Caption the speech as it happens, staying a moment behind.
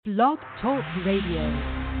Blog Talk Radio.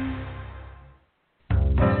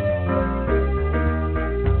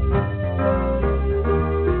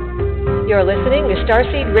 You're listening to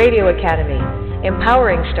Starseed Radio Academy,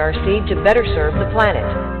 empowering Starseed to better serve the planet.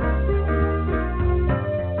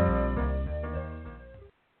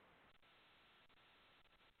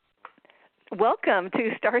 Welcome to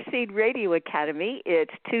Starseed Radio Academy.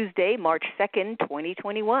 It's Tuesday, March 2nd,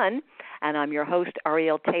 2021, and I'm your host,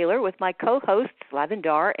 Ariel Taylor, with my co-hosts,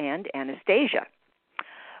 Lavendar and Anastasia.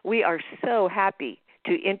 We are so happy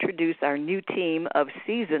to introduce our new team of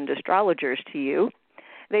seasoned astrologers to you.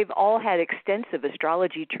 They've all had extensive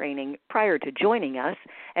astrology training prior to joining us,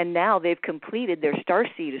 and now they've completed their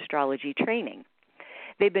Starseed astrology training.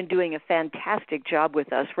 They've been doing a fantastic job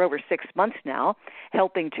with us for over 6 months now,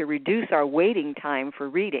 helping to reduce our waiting time for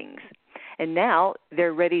readings. And now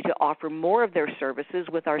they're ready to offer more of their services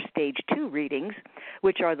with our Stage 2 readings,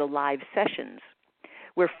 which are the live sessions.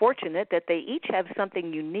 We're fortunate that they each have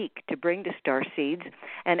something unique to bring to Starseeds,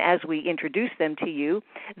 and as we introduce them to you,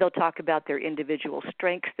 they'll talk about their individual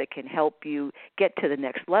strengths that can help you get to the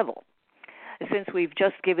next level. Since we've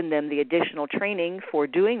just given them the additional training for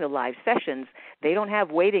doing the live sessions, they don't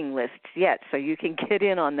have waiting lists yet, so you can get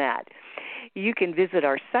in on that. You can visit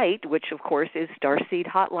our site, which of course is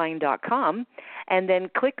starseedhotline.com, and then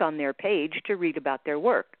click on their page to read about their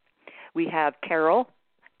work. We have Carol,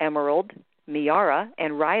 Emerald, Miara,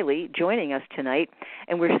 and Riley joining us tonight,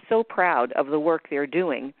 and we're so proud of the work they're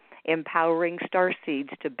doing, empowering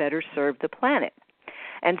Starseeds to better serve the planet.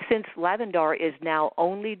 And since Lavendar is now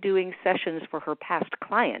only doing sessions for her past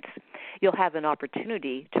clients, you'll have an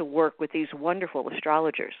opportunity to work with these wonderful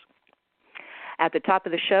astrologers. At the top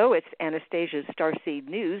of the show, it's Anastasia's Starseed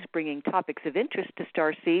News, bringing topics of interest to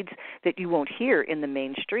Starseeds that you won't hear in the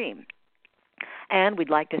mainstream. And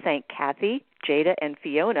we'd like to thank Kathy, Jada, and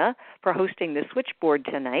Fiona for hosting the switchboard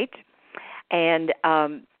tonight. And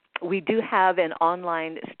we do have an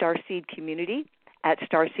online Starseed community at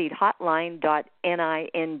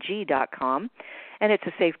starseedhotline.ning.com, and it's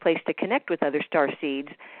a safe place to connect with other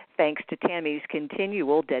Starseeds thanks to Tammy's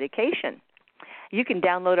continual dedication. You can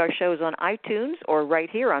download our shows on iTunes or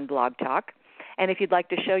right here on Blog Talk, and if you'd like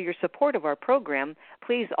to show your support of our program,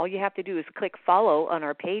 please, all you have to do is click follow on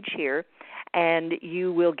our page here, and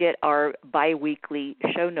you will get our bi-weekly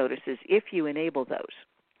show notices if you enable those.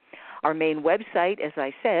 Our main website, as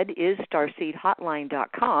I said, is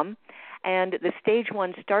starseedhotline.com, and the Stage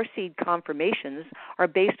 1 Starseed confirmations are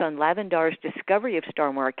based on Lavendar's discovery of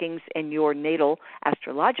star markings in your natal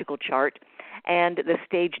astrological chart, and the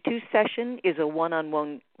Stage 2 session is a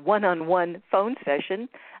one-on-one phone session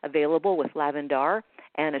available with Lavendar,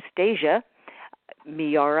 Anastasia,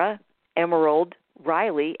 Miara, Emerald,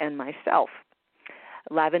 Riley, and myself.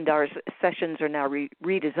 Lavendar's sessions are now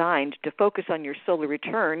redesigned to focus on your solar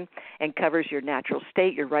return and covers your natural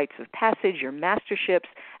state, your rites of passage, your masterships,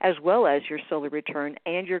 as well as your solar return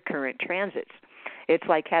and your current transits. It's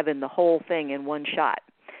like having the whole thing in one shot,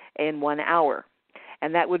 in 1 hour,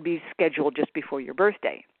 and that would be scheduled just before your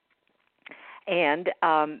birthday. And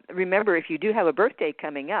remember, if you do have a birthday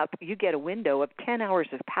coming up, you get a window of 10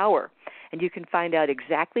 hours of power, and you can find out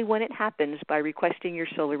exactly when it happens by requesting your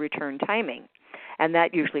solar return timing. And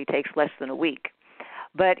that usually takes less than a week.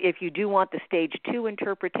 But if you do want the Stage 2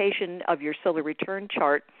 interpretation of your solar return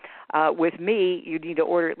chart, with me, you need to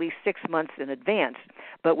order at least 6 months in advance.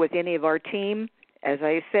 But with any of our team, as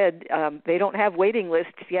I said, they don't have waiting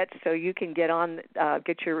lists yet, so you can get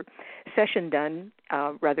your session done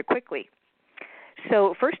rather quickly.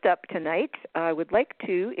 So first up tonight, I would like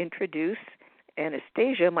to introduce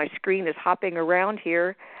Anastasia. My screen is hopping around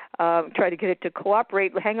here. Try to get it to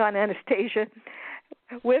cooperate. Hang on, Anastasia,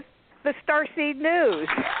 with the Starseed News.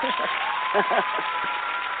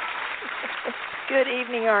 Good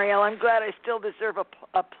evening, Ariel. I'm glad I still deserve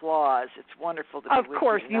applause. It's wonderful to be with you. Of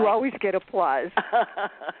course, you always get applause.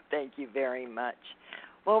 Thank you very much.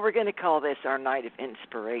 Well, we're going to call this our night of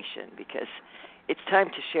inspiration because it's time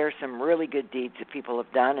to share some really good deeds that people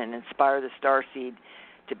have done and inspire the Starseed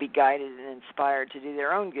to be guided and inspired to do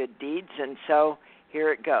their own good deeds, and so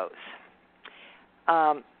here it goes.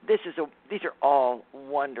 These are all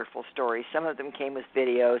wonderful stories. Some of them came with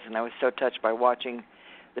videos, and I was so touched by watching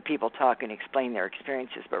the people talk and explain their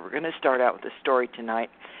experiences. But we're going to start out with a story tonight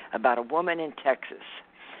about a woman in Texas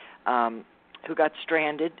who got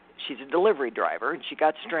stranded. She's a delivery driver, and she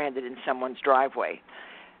got stranded in someone's driveway.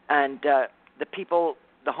 And the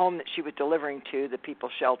home that she was delivering to, the people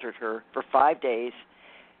sheltered her for 5 days,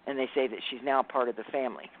 and they say that she's now part of the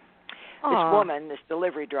family. This woman, this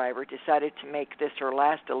delivery driver, decided to make this her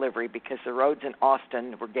last delivery because the roads in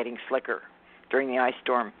Austin were getting slicker during the ice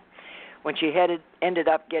storm. When she ended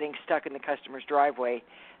up getting stuck in the customer's driveway,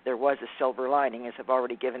 there was a silver lining, as I've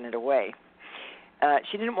already given it away.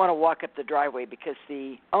 She didn't want to walk up the driveway because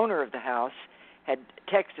the owner of the house had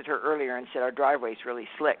texted her earlier and said, our driveway's really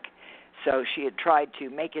slick. So she had tried to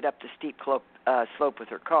make it up the steep slope with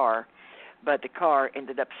her car, but the car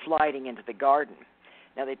ended up sliding into the garden.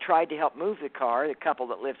 Now, they tried to help move the car, the couple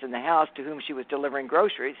that lives in the house to whom she was delivering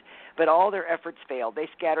groceries, but all their efforts failed. They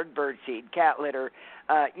scattered birdseed, cat litter,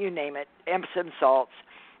 you name it, Epsom salts.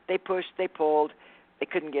 They pushed, they pulled. They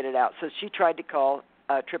couldn't get it out. So she tried to call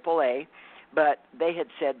AAA, but they had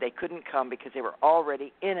said they couldn't come because they were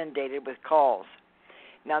already inundated with calls.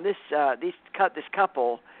 Now, this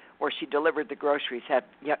couple, where she delivered the groceries, had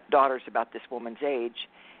daughters about this woman's age,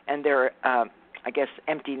 and they're, I guess,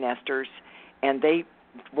 empty nesters, and they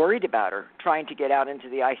worried about her, trying to get out into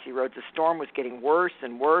the icy roads. The storm was getting worse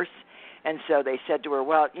and worse, and so they said to her,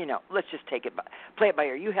 well, let's just play it by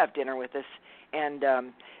ear. You have dinner with us. And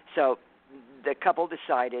so the couple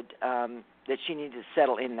decided that she needed to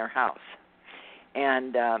settle in their house.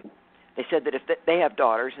 And they said that if they have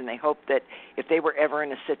daughters, and they hoped that if they were ever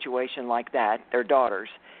in a situation like that, their daughters,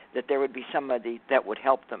 that there would be somebody that would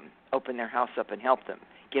help them, open their house up and help them,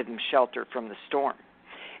 give them shelter from the storm.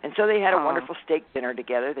 And so they had a wonderful steak dinner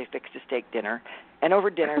together. They fixed a steak dinner. And over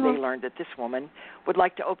dinner, they learned that this woman would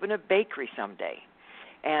like to open a bakery someday.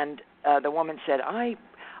 And the woman said, I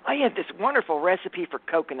have this wonderful recipe for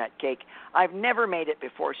coconut cake. I've never made it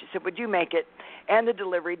before. She said, would you make it? And the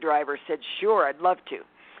delivery driver said, sure, I'd love to.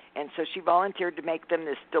 And so she volunteered to make them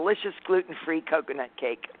this delicious gluten-free coconut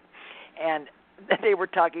cake. And they were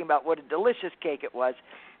talking about what a delicious cake it was.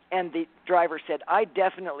 And the driver said, I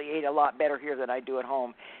definitely ate a lot better here than I do at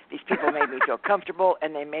home. These people made me feel comfortable,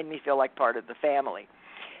 and they made me feel like part of the family.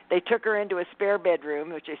 They took her into a spare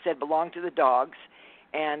bedroom, which they said belonged to the dogs,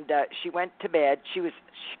 and she went to bed.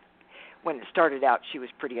 When it started out, she was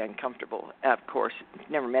pretty uncomfortable, of course.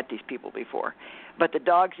 Never met these people before. But the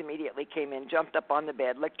dogs immediately came in, jumped up on the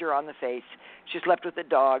bed, licked her on the face. She slept with the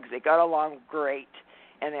dogs. They got along great.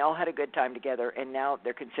 And they all had a good time together, and now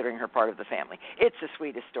they're considering her part of the family. It's the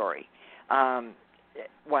sweetest story.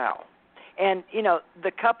 Wow. And,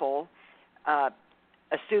 the couple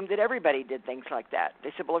assumed that everybody did things like that.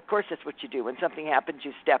 They said, well, of course that's what you do. When something happens,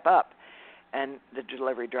 you step up. And the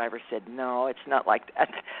delivery driver said, no, it's not like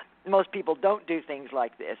that. Most people don't do things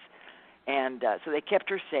like this. And so they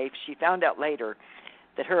kept her safe. She found out later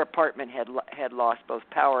that her apartment had lost both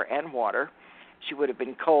power and water. She would have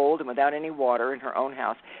been cold and without any water in her own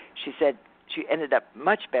house. She said she ended up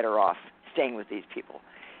much better off staying with these people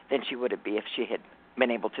than she would have been if she had been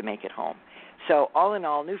able to make it home. So all in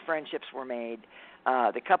all, new friendships were made.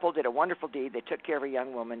 The couple did a wonderful deed. They took care of a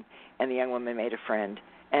young woman, and the young woman made a friend.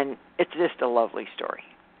 And it's just a lovely story,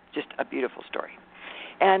 just a beautiful story.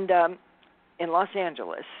 And in Los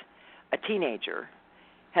Angeles, a teenager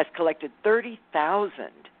has collected 30,000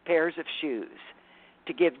 pairs of shoes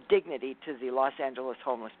to give dignity to the Los Angeles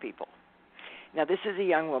homeless people. Now, this is a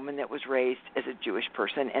young woman that was raised as a Jewish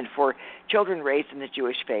person, and for children raised in the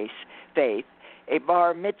Jewish faith, a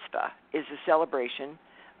bar mitzvah is a celebration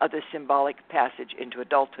of the symbolic passage into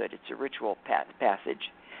adulthood. It's a ritual passage,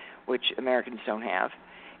 which Americans don't have.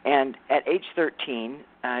 And at age 13,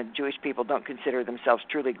 Jewish people don't consider themselves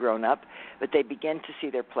truly grown up, but they begin to see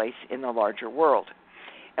their place in the larger world.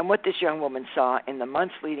 And what this young woman saw in the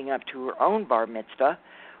months leading up to her own bar mitzvah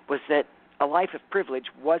was that a life of privilege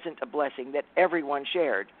wasn't a blessing that everyone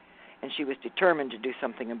shared, and she was determined to do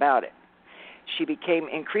something about it. She became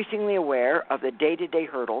increasingly aware of the day-to-day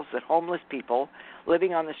hurdles that homeless people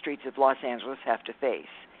living on the streets of Los Angeles have to face.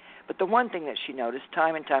 But the one thing that she noticed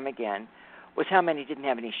time and time again was how many didn't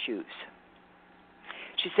have any shoes.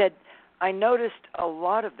 She said, I noticed a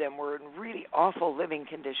lot of them were in really awful living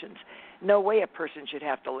conditions. No way a person should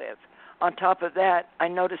have to live. On top of that, I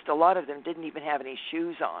noticed a lot of them didn't even have any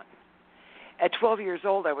shoes on. At 12 years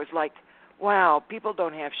old, I was like, wow, people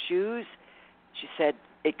don't have shoes? She said,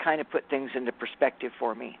 it kind of put things into perspective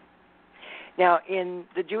for me. Now, in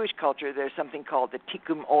the Jewish culture, there's something called the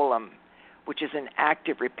Tikkun Olam, which is an act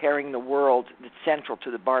of repairing the world that's central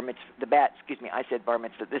to the bar mitzvah. I said bar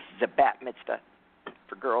mitzvah. This is a bat mitzvah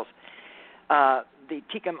for girls. The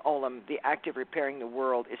Tikkun Olam, the act of repairing the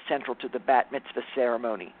world, is central to the bat mitzvah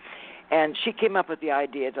ceremony. And she came up with the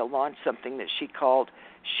idea to launch something that she called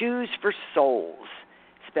Shoes for Souls,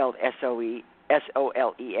 spelled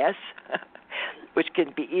S-O-L-E-S, which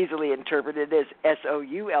can be easily interpreted as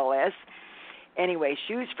S-O-U-L-S. Anyway,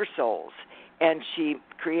 Shoes for Souls. And she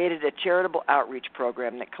created a charitable outreach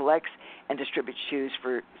program that collects and distributes shoes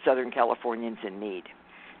for Southern Californians in need.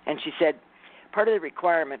 And she said, Part of the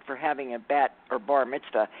requirement for having a bat or bar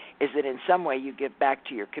mitzvah is that in some way you give back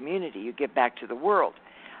to your community, you give back to the world.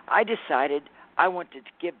 I decided I wanted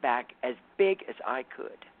to give back as big as I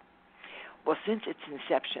could. Well, since its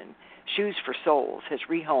inception, Shoes for Souls has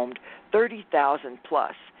rehomed 30,000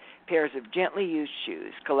 plus pairs of gently used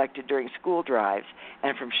shoes collected during school drives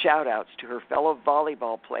and from shout-outs to her fellow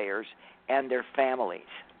volleyball players and their families.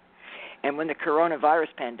 And when the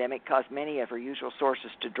coronavirus pandemic caused many of her usual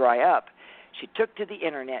sources to dry up, she took to the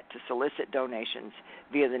internet to solicit donations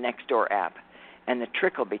via the Nextdoor app, and the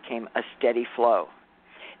trickle became a steady flow.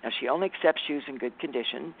 Now, she only accepts shoes in good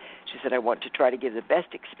condition. She said, I want to try to give the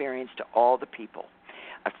best experience to all the people.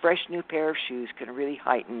 A fresh new pair of shoes can really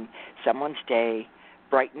heighten someone's day,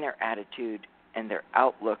 brighten their attitude, and their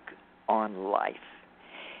outlook on life.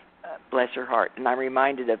 Bless her heart. And I'm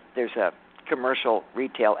reminded of, there's a commercial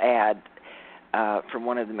retail ad from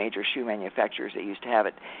one of the major shoe manufacturers that used to have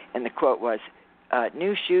it, and the quote was,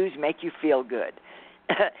 new shoes make you feel good.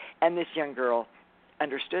 And this young girl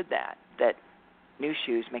understood that new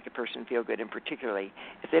shoes make a person feel good, and particularly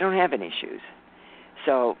if they don't have any shoes.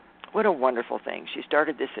 So what a wonderful thing. She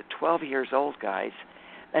started this at 12 years old, guys.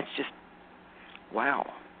 That's just, wow.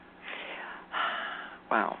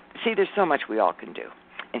 Wow. See, there's so much we all can do.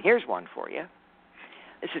 And here's one for you.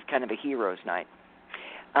 This is kind of a hero's night.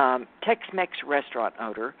 Tex-Mex restaurant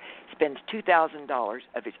owner spends $2,000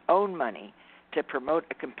 of his own money to promote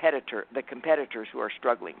the competitors who are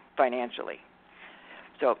struggling financially.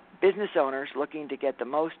 So business owners looking to get the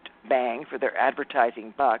most bang for their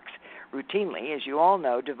advertising bucks routinely, as you all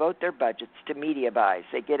know, devote their budgets to media buys.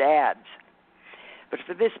 They get ads. But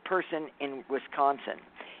for this person in Wisconsin,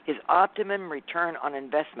 his optimum return on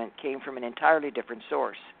investment came from an entirely different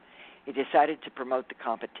source. He decided to promote the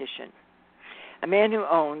competition. A man who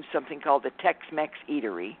owns something called the Tex-Mex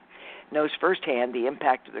Eatery knows firsthand the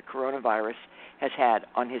impact of the coronavirus has had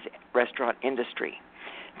on his restaurant industry.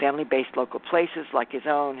 Family-based local places like his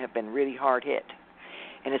own have been really hard hit.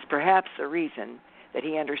 And it's perhaps the reason that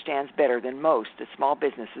he understands better than most that small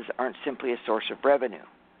businesses aren't simply a source of revenue.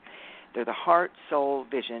 They're the heart, soul,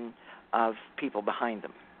 vision of people behind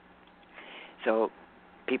them. So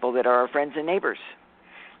people that are our friends and neighbors,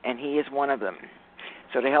 and he is one of them.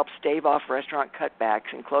 So to help stave off restaurant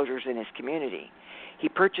cutbacks and closures in his community, he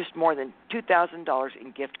purchased more than $2,000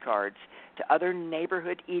 in gift cards to other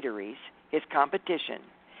neighborhood eateries, his competition,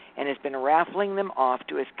 and has been raffling them off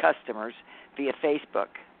to his customers via Facebook.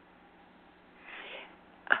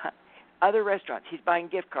 Other restaurants, he's buying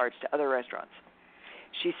gift cards to other restaurants.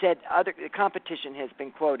 She said the competition has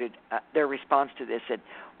been quoted, their response to this, said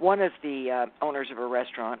one of the owners of a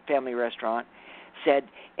restaurant, family restaurant, said,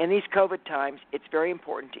 in these COVID times, it's very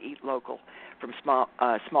important to eat local from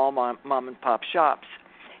small mom and pop shops,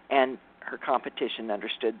 and her competition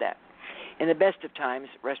understood that. In the best of times,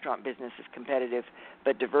 restaurant business is competitive,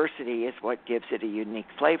 but diversity is what gives it a unique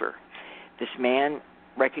flavor. This man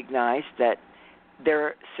recognized that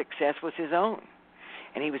their success was his own,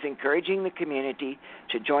 and he was encouraging the community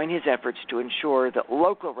to join his efforts to ensure that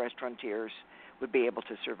local restaurateurs would be able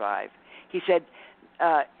to survive. He said,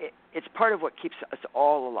 it's part of what keeps us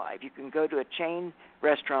all alive. You can go to a chain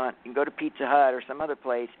restaurant, you can go to Pizza Hut or some other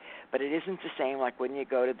place, but it isn't the same like when you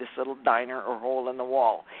go to this little diner or hole in the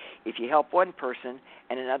wall. If you help one person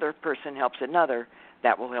and another person helps another,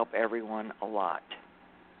 that will help everyone a lot.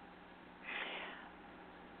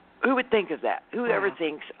 Who would think of that? Who ever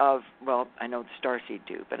thinks of, well, I know the Starseed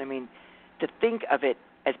do, but I mean, to think of it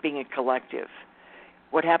as being a collective.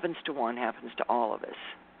 What happens to one happens to all of us.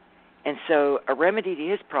 And so a remedy to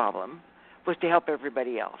his problem was to help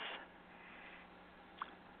everybody else.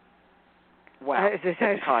 Wow.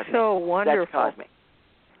 That's cosmic. so wonderful. That's cosmic.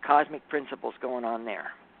 Cosmic principles going on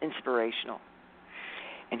there. Inspirational.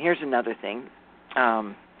 And here's another thing.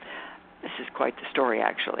 This is quite the story,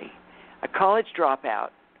 actually. A college dropout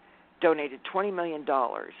donated $20 million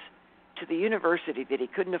to the university that he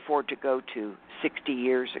couldn't afford to go to 60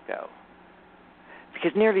 years ago.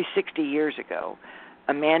 Because nearly 60 years ago,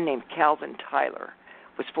 a man named Calvin Tyler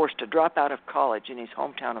was forced to drop out of college in his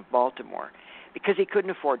hometown of Baltimore because he couldn't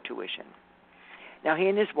afford tuition. Now, he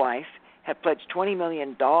and his wife have pledged $20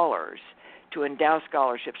 million to endow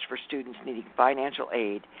scholarships for students needing financial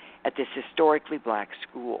aid at this historically black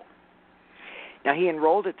school. Now, he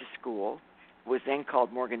enrolled at the school, was then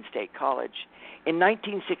called Morgan State College, in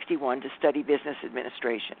 1961 to study business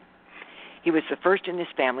administration. He was the first in his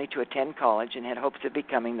family to attend college and had hopes of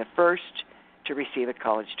becoming the first to receive a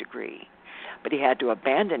college degree. But he had to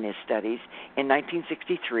abandon his studies in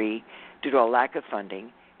 1963 due to a lack of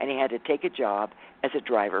funding, and he had to take a job as a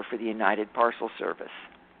driver for the United Parcel Service.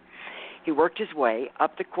 He worked his way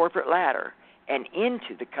up the corporate ladder and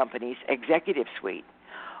into the company's executive suite,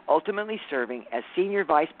 ultimately serving as Senior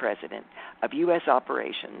Vice President of U.S.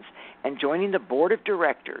 Operations and joining the Board of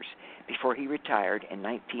Directors before he retired in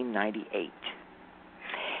 1998.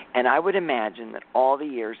 And I would imagine that all the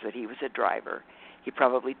years that he was a driver, he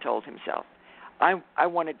probably told himself, I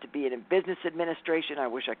wanted to be in business administration. I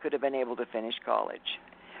wish I could have been able to finish college.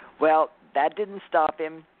 Well, that didn't stop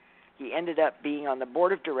him. He ended up being on the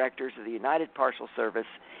Board of Directors of the United Parcel Service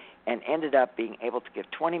and ended up being able to give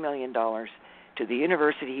 $20 million to the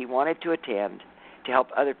university he wanted to attend to help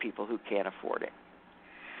other people who can't afford it.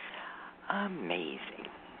 Amazing.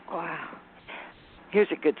 Wow. Here's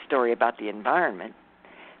a good story about the environment.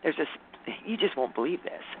 You just won't believe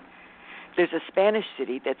this. There's a Spanish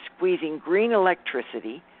city that's squeezing green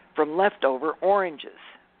electricity from leftover oranges.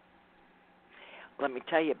 Let me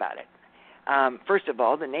tell you about it. First of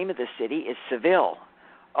all, the name of the city is Seville.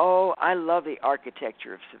 Oh, I love the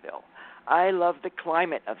architecture of Seville. I love the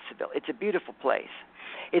climate of Seville. It's a beautiful place.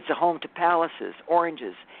 It's a home to palaces,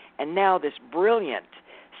 oranges, and now this brilliant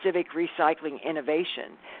civic recycling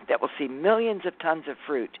innovation that will see millions of tons of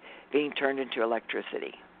fruit being turned into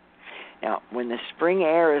electricity. Now, when the spring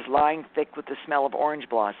air is lying thick with the smell of orange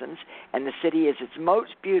blossoms and the city is its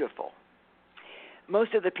most beautiful,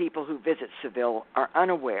 most of the people who visit Seville are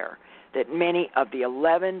unaware that many of the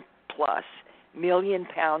 11-plus million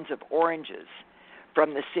pounds of oranges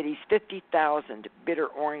from the city's 50,000 bitter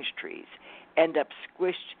orange trees end up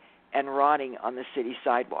squished and rotting on the city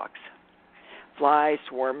sidewalks. Flies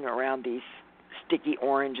swarm around these sticky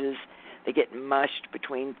oranges. They get mushed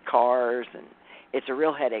between cars, and it's a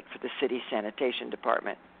real headache for the city sanitation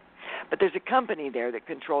department. But there's a company there that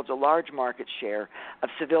controls a large market share of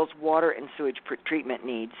Seville's water and sewage treatment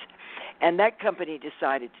needs, and that company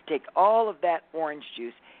decided to take all of that orange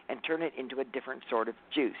juice and turn it into a different sort of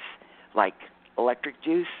juice, like electric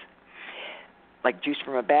juice, like juice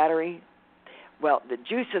from a battery. Well, the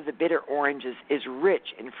juice of the bitter oranges is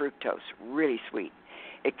rich in fructose, really sweet.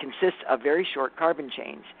 It consists of very short carbon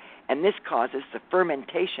chains, and this causes the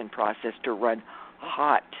fermentation process to run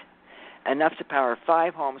hot, enough to power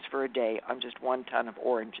 5 homes for a day on just 1 ton of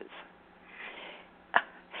oranges.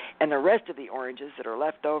 And the rest of the oranges that are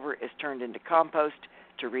left over is turned into compost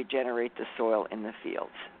to regenerate the soil in the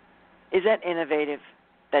fields. Is that innovative?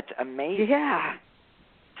 That's amazing. Yeah.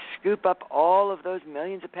 Scoop up all of those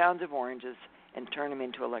millions of pounds of oranges and turn them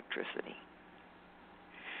into electricity.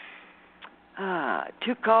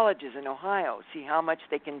 2 colleges in Ohio see how much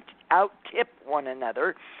they can out-tip one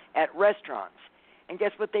another at restaurants. And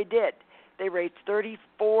guess what they did? They raised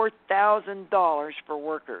 $34,000 for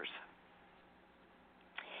workers.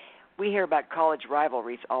 We hear about college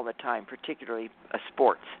rivalries all the time, particularly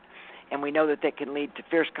sports. And we know that they can lead to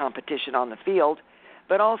fierce competition on the field,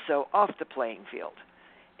 but also off the playing field.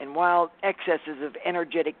 And while excesses of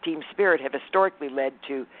energetic team spirit have historically led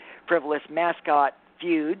to frivolous mascot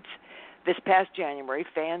feuds, this past January,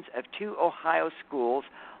 fans of 2 Ohio schools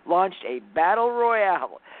launched a battle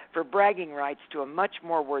royale for bragging rights to a much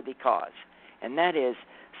more worthy cause, and that is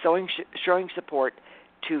showing support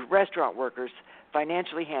to restaurant workers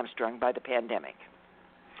financially hamstrung by the pandemic.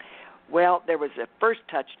 Well, there was a first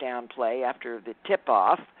touchdown play after the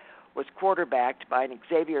tip-off was quarterbacked by an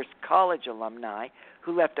Xavier's College alumni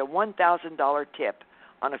who left a $1,000 tip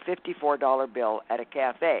on a $54 bill at a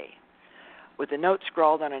cafe, with a note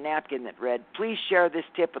scrawled on a napkin that read, "Please share this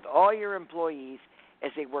tip with all your employees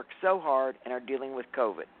as they work so hard and are dealing with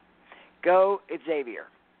COVID. Go Xavier."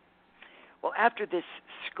 Well, after this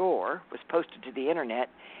score was posted to the Internet,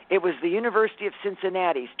 it was the University of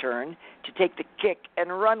Cincinnati's turn to take the kick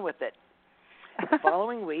and run with it. The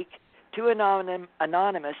following week, 2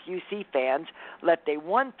 anonymous UC fans left a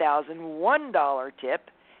 $1,001 tip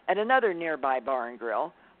at another nearby bar and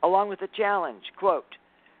grill, along with a challenge. Quote,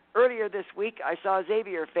 "Earlier this week, I saw a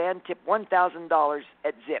Xavier fan tip $1,000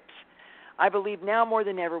 at Zips. I believe now more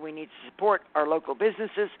than ever we need to support our local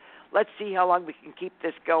businesses. Let's see how long we can keep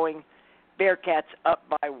this going. Bearcats up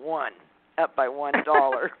by $1.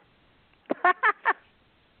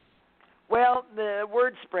 Well, the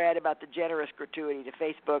word spread about the generous gratuity to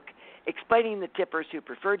Facebook, explaining the tippers who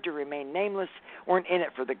preferred to remain nameless weren't in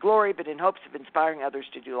it for the glory, but in hopes of inspiring others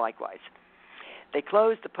to do likewise. They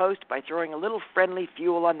closed the post by throwing a little friendly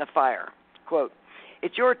fuel on the fire. Quote,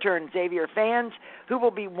 "It's your turn, Xavier fans, who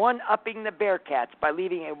will be one-upping the Bearcats by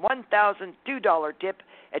leaving a $1,002 tip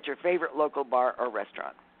at your favorite local bar or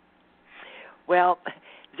restaurant." Well,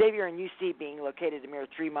 Xavier and UC being located a mere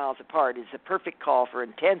 3 miles apart is a perfect call for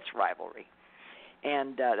intense rivalry.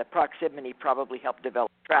 And the proximity probably helped develop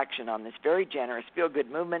traction on this very generous feel-good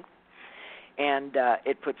movement. And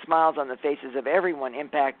it put smiles on the faces of everyone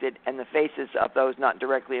impacted and the faces of those not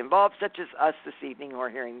directly involved, such as us this evening who are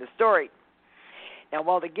hearing the story. Now,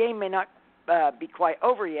 while the game may not be quite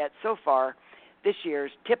over yet, so far, this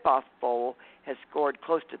year's tip-off bowl has scored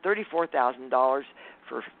close to $34,000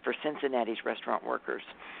 for Cincinnati's restaurant workers.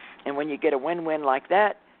 And when you get a win-win like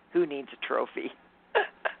that, who needs a trophy?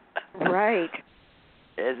 Right.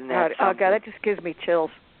 Isn't that oh, God, that just gives me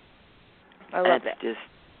chills. I love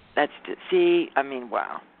that. See, I mean,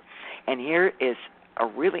 wow. And here is a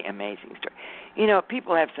really amazing story. You know,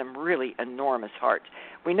 people have some really enormous hearts.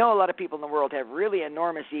 We know a lot of people in the world have really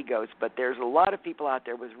enormous egos, but there's a lot of people out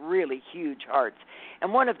there with really huge hearts.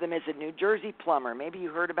 And one of them is a New Jersey plumber. Maybe you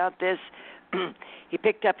heard about this. He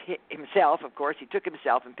picked up himself, of course. He took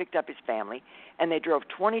himself and picked up his family, and they drove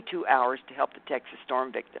 22 hours to help the Texas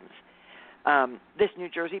storm victims. This New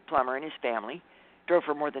Jersey plumber and his family drove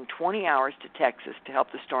for more than 20 hours to Texas to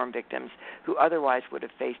help the storm victims who otherwise would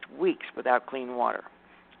have faced weeks without clean water.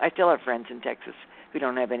 I still have friends in Texas who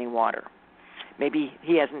don't have any water. Maybe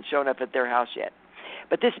he hasn't shown up at their house yet.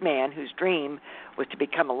 But this man, whose dream was to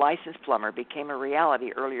become a licensed plumber, became a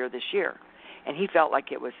reality earlier this year, and he felt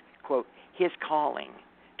like it was, quote, his calling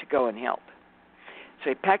to go and help. So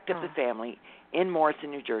he packed up the family in Morrison,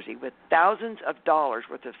 New Jersey, with thousands of dollars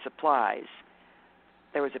worth of supplies.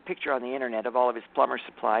 There was a picture on the internet of all of his plumber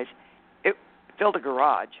supplies. It filled a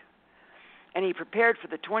garage. And he prepared for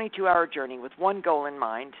the 22-hour journey with one goal in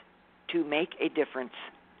mind, to make a difference.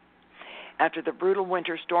 After the brutal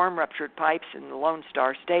winter storm ruptured pipes in the Lone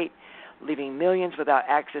Star State, leaving millions without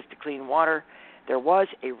access to clean water, there was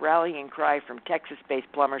a rallying cry from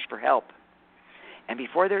Texas-based plumbers for help. And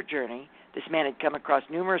before their journey, this man had come across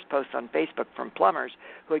numerous posts on Facebook from plumbers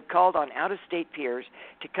who had called on out-of-state peers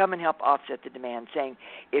to come and help offset the demand, saying,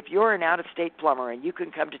 if you're an out-of-state plumber and you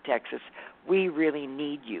can come to Texas, we really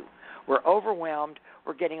need you. We're overwhelmed.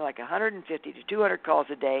 We're getting like 150 to 200 calls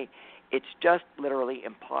a day. It's just literally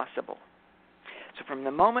impossible. So from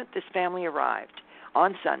the moment this family arrived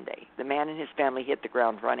on Sunday, the man and his family hit the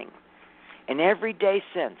ground running. And every day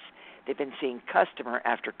since, they've been seeing customer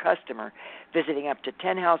after customer, visiting up to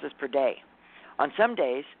 10 houses per day. On some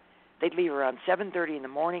days, they'd leave around 7:30 in the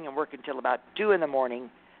morning and work until about 2 in the morning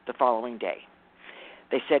the following day.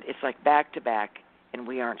 They said it's like back to back, and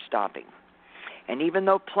we aren't stopping. And even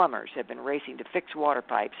though plumbers have been racing to fix water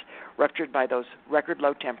pipes ruptured by those record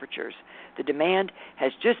low temperatures, the demand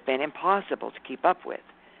has just been impossible to keep up with.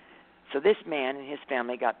 So this man and his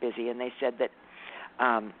family got busy, and they said that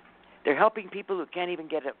they're helping people who can't even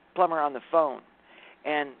get a plumber on the phone.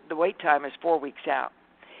 And the wait time is 4 weeks out.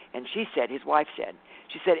 And she said, his wife said,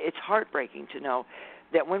 it's heartbreaking to know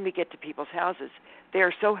that when we get to people's houses, they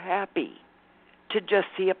are so happy to just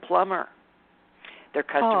see a plumber. Their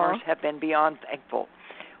customers have been beyond thankful.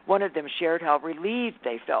 One of them shared how relieved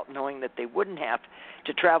they felt knowing that they wouldn't have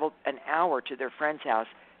to travel an hour to their friend's house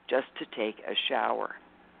just to take a shower.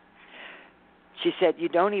 She said, you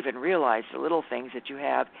don't even realize the little things that you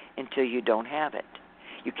have until you don't have it.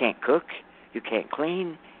 You can't cook, you can't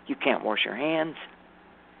clean, you can't wash your hands.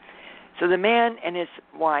 So the man and his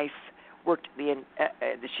wife worked the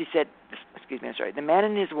man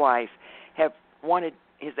and his wife have wanted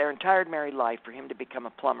their entire married life for him to become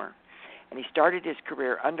a plumber. And he started his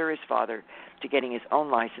career under his father to getting his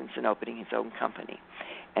own license and opening his own company.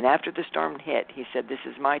 And after the storm hit, he said, this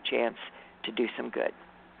is my chance to do some good.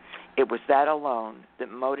 It was that alone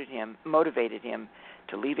that motivated him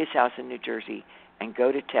to leave his house in New Jersey and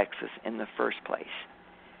go to Texas in the first place,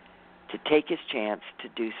 to take his chance to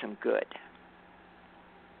do some good.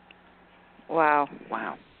 Wow.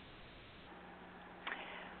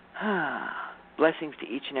 Blessings to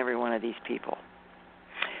each and every one of these people.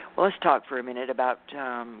 Well, let's talk for a minute about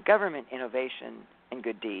government innovation and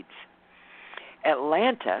good deeds.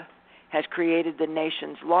 Atlanta has created the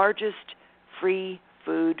nation's largest free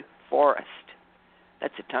food forest.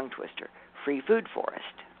 That's a tongue twister. Free food forest.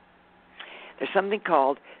 There's something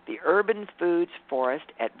called the Urban Foods Forest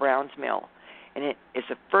at Browns Mill, and it is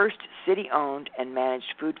the first city-owned and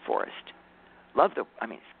managed food forest. It's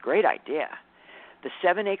a great idea. The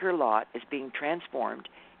 7-acre lot is being transformed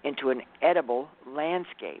into an edible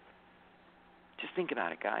landscape. Just think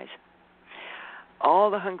about it, guys.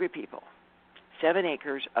 All the hungry people. 7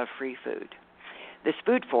 acres of free food. This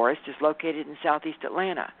food forest is located in southeast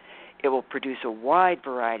Atlanta. It will produce a wide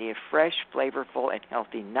variety of fresh, flavorful, and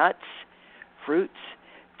healthy nuts, fruits,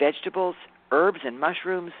 vegetables, herbs, and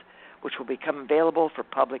mushrooms, which will become available for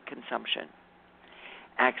public consumption.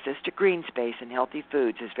 Access to green space and healthy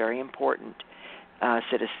foods is very important,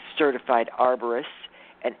 said a certified arborist,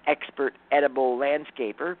 an expert edible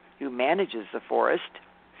landscaper who manages the forest.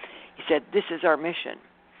 He said, this is our mission.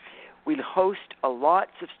 We host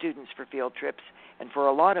lots of students for field trips, and for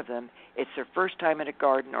a lot of them, it's their first time at a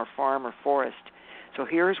garden or farm or forest. So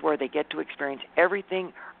here's where they get to experience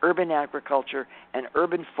everything urban agriculture and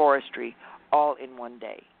urban forestry all in one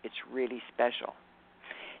day. It's really special.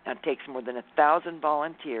 Now, it takes more than 1,000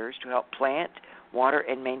 volunteers to help plant, water,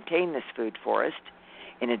 and maintain this food forest.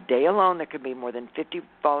 In a day alone, there could be more than 50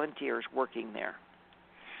 volunteers working there.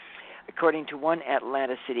 According to one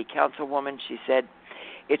Atlanta City Councilwoman, she said,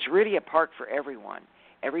 it's really a park for everyone.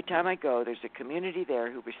 Every time I go, there's a community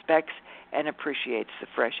there who respects and appreciates the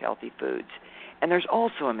fresh, healthy foods. And there's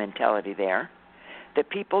also a mentality there that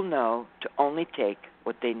people know to only take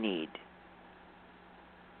what they need.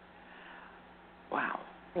 Wow.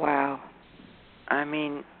 Wow. I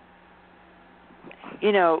mean,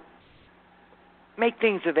 make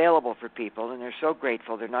things available for people, and they're so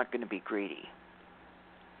grateful they're not going to be greedy.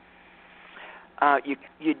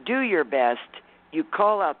 You do your best. You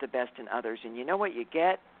call out the best in others, and you know what you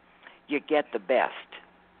get? You get the best.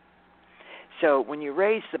 So when you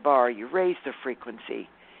raise the bar, you raise the frequency.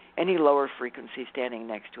 Any lower frequency standing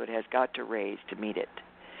next to it has got to raise to meet it.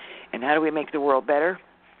 And how do we make the world better?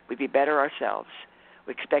 We be better ourselves.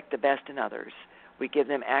 We expect the best in others. We give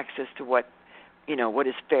them access to what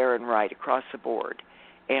is fair and right across the board.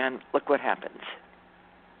 And look what happens.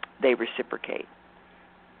 They reciprocate.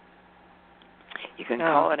 You can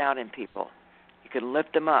call it out in people. You can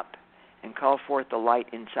lift them up and call forth the light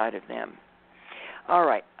inside of them. All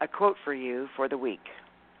right, a quote for you for the week.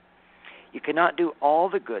 You cannot do all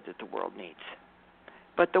the good that the world needs,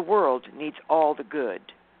 but the world needs all the good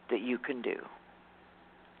that you can do.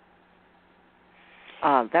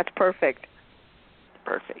 That's perfect.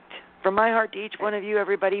 Perfect. From my heart to each one of you,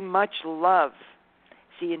 everybody, much love.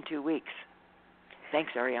 See you in 2 weeks.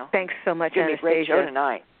 Thanks, Ariel. Thanks so much, Anastasia. It's going to be a great show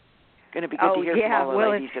tonight. Going to be good to hear from all the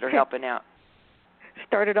ladies that are helping out.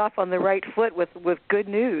 Started off on the right foot with good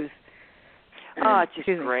news. Oh, it's just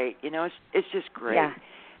great. It's just great.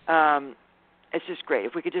 Yeah. It's just great.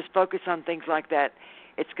 If we could just focus on things like that,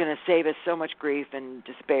 it's going to save us so much grief and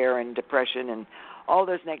despair and depression and all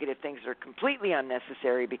those negative things that are completely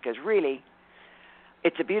unnecessary, because really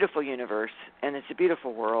it's a beautiful universe and it's a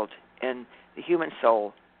beautiful world, and the human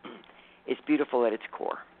soul is beautiful at its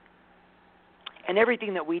core. And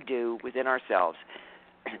everything that we do within ourselves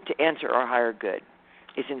to answer our higher good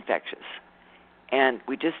is infectious. And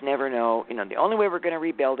we just never know, the only way we're going to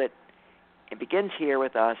rebuild it, it begins here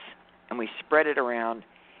with us, and we spread it around.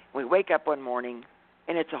 We wake up one morning,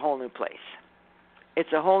 and it's a whole new place.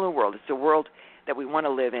 It's a whole new world. It's a world that we want to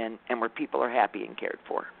live in and where people are happy and cared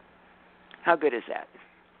for. How good is that?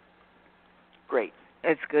 Great.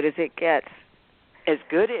 As good as it gets. As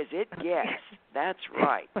good as it gets. That's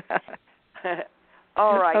right.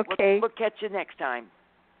 All right. Okay. We'll catch you next time.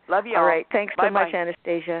 Love you all. All right. Thanks so Bye-bye. much,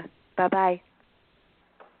 Anastasia. Bye-bye.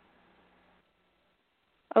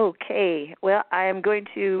 Okay. Well, I am going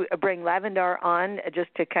to bring Lavendar on just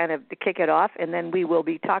to kind of kick it off, and then we will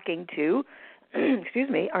be talking to,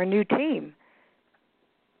 our new team.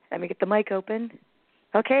 Let me get the mic open.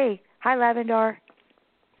 Okay. Hi, Lavendar.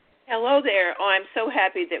 Hello there. Oh, I'm so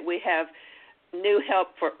happy that we have new help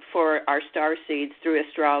for our star seeds through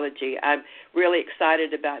astrology. I'm really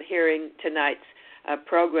excited about hearing tonight's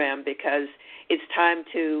program, because it's time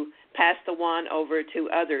to pass the wand over to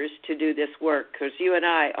others to do this work, because you and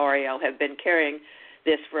I, Ariel, have been carrying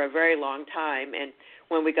this for a very long time. And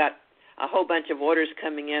when we got a whole bunch of orders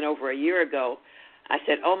coming in over a year ago, I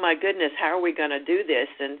said, oh, my goodness, how are we going to do this?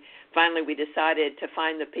 And finally we decided to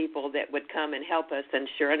find the people that would come and help us. And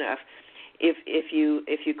sure enough, if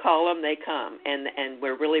you call them, they come. And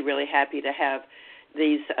we're really, really happy to have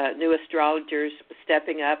these new astrologers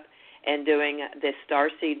stepping up and doing this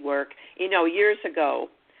starseed work. Years ago,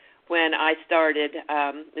 when I started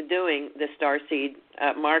doing the starseed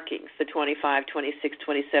markings, the 25, 26,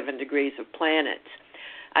 27 degrees of planets,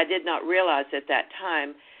 I did not realize at that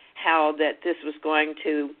time how that this was going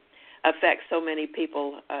to affect so many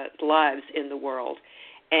people's lives in the world.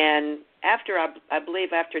 And I believe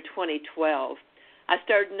after 2012, I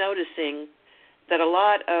started noticing that a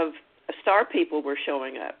lot of star people were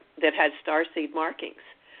showing up that had starseed markings.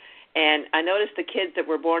 And I noticed the kids that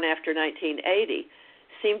were born after 1980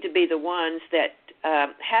 seemed to be the ones that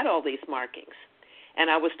had all these markings. And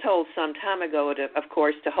I was told some time ago, of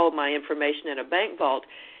course, to hold my information in a bank vault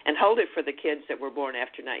and hold it for the kids that were born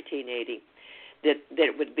after 1980, that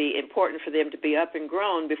it would be important for them to be up and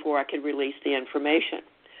grown before I could release the information.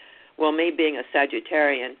 Well, me being a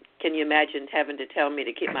Sagittarian, can you imagine having to tell me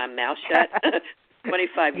to keep my mouth shut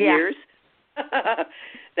 25 years?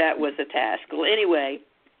 That was a task. Well, anyway,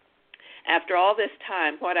 after all this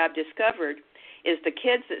time, what I've discovered is the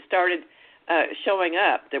kids that started showing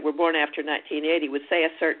up that were born after 1980 would say a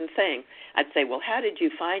certain thing. I'd say, well, how did you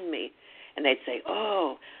find me? And they'd say,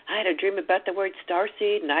 oh, I had a dream about the word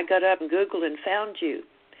starseed, and I got up and Googled and found you.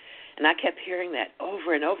 And I kept hearing that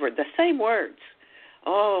over and over, the same words.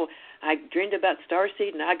 Oh, I dreamed about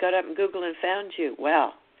starseed, and I got up and Googled and found you.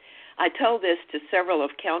 Well, I told this to several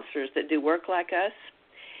of counselors that do work like us,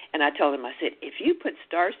 and I told them, I said, if you put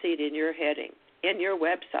starseed in your heading, in your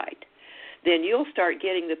website, then you'll start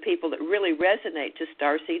getting the people that really resonate to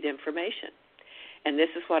starseed information. And this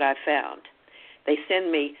is what I found. They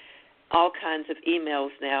send me all kinds of emails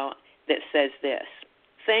now that says this: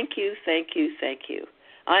 thank you, thank you, thank you.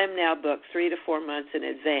 I am now booked 3 to 4 months in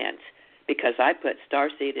advance because I put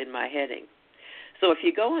starseed in my heading. So if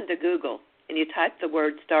you go into Google and you type the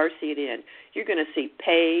word starseed in, you're going to see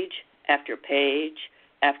page after page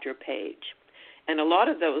after page. And a lot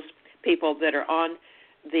of those people that are on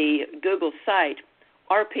the Google site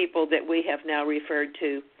are people that we have now referred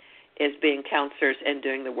to as being counselors and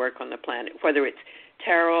doing the work on the planet, whether it's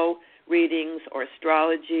tarot readings or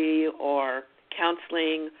astrology or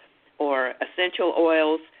counseling or essential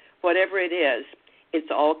oils, whatever it is, it's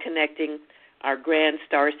all connecting our grand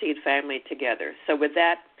starseed family together. So with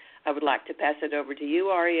that, I would like to pass it over to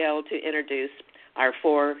you, Ariel, to introduce our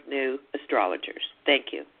 4 new astrologers. Thank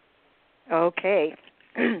you. Okay.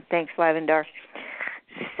 Thanks, Lavendar.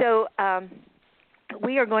 So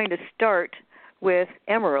we are going to start with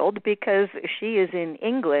Emerald because she is in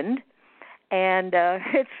England, and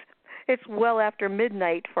it's well after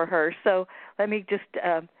midnight for her. So let me just,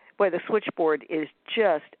 boy, the switchboard is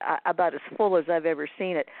just about as full as I've ever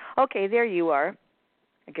seen it. Okay, there you are.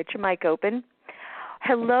 Get your mic open.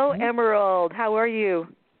 Hello, Emerald. How are you?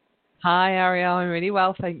 Hi, Ariel. I'm really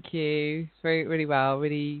well, thank you. Very, really well.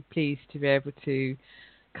 Really pleased to be able to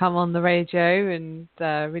come on the radio and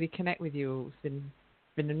really connect with you all. It's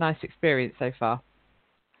been a nice experience so far.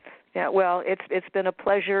 Yeah, well, it's been a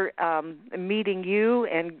pleasure meeting you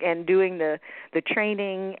and doing the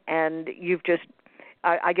training, and you've just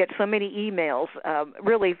I get so many emails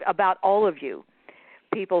really about all of you.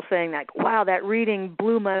 People saying like, wow, that reading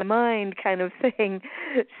blew my mind kind of thing.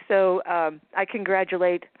 So I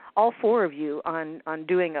congratulate all 4 of you on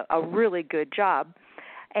doing a really good job.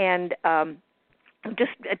 And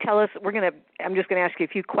just tell us, I'm just going to ask you a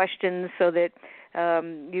few questions so that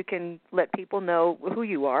you can let people know who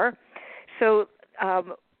you are. So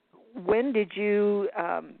when did you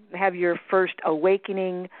have your first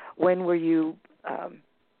awakening? When were you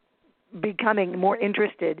becoming more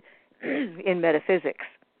interested in metaphysics?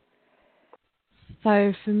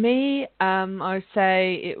 So for me, I would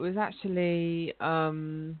say it was actually, I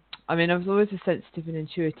was always a sensitive and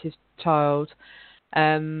intuitive child.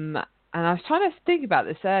 And I was trying to think about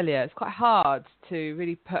this earlier. It's quite hard to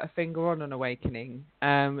really put a finger on an awakening,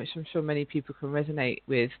 which I'm sure many people can resonate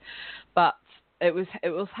with. But it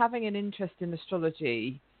was having an interest in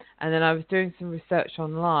astrology, and then I was doing some research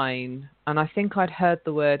online, and I think I'd heard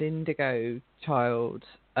the word indigo child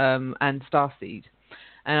and starseed,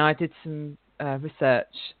 and I did some research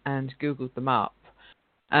and Googled them up.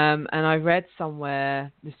 And I read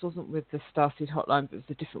somewhere, this wasn't with the Starseed hotline, but it was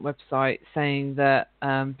a different website, saying that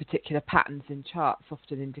particular patterns in charts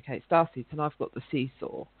often indicate starseeds, and I've got the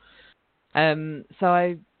seesaw. So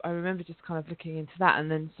I remember just kind of looking into that and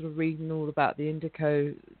then sort of reading all about the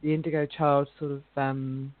indigo child sort of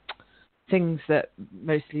things that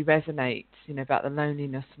mostly resonate, about the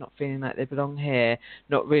loneliness, not feeling like they belong here,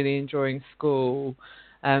 not really enjoying school,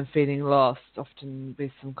 feeling lost, often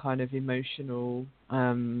with some kind of emotional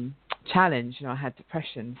challenge. I had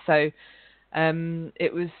depression. So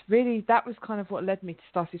it was really, that was kind of what led me to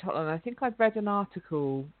Starseed Hotline. I think I'd read an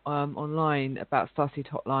article online about Starseed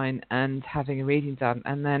Hotline and having a reading done.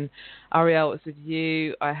 And then, Ariel, it was with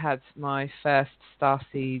you. I had my first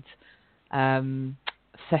Starseed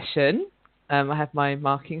session. I had my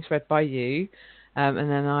markings read by you. And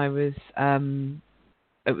then I was...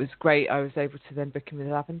 it was great. I was able to then book in with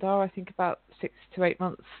Lavendar, I think about 6 to 8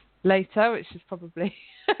 months later, which is probably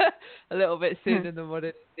a little bit sooner than what it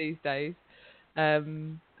is these days.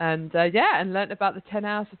 And learnt about the 10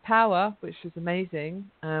 hours of power, which was amazing.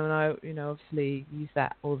 And I, obviously use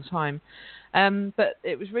that all the time. But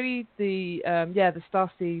it was really the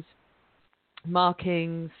Starseed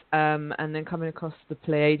markings, and then coming across the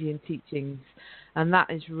Pleiadian teachings, and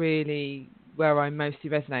that is really where I mostly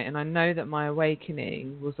resonate. And I know that my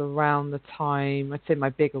awakening was around the time, I'd say my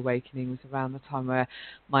big awakening was around the time where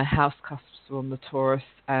my house cusps were on the Taurus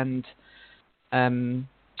and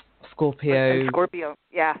Scorpio. Scorpio,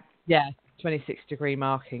 yeah. Yeah, 26-degree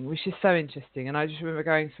marking, which is so interesting. And I just remember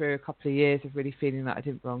going through a couple of years of really feeling that I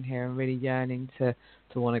didn't belong here and really yearning to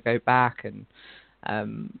want to go back and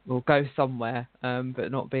or go somewhere,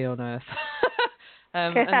 but not be on Earth.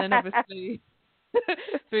 And then obviously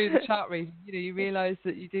through the chart reading, you realise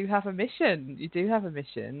that you do have a mission. You do have a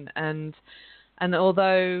mission, and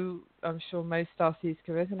although I'm sure most starseeds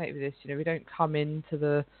can resonate with this, we don't come into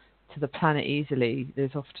the planet easily.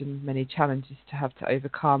 There's often many challenges to have to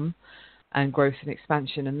overcome, and growth and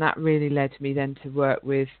expansion, and that really led me then to work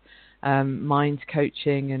with mind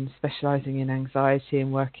coaching and specialising in anxiety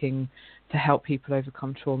and working to help people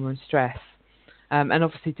overcome trauma and stress, and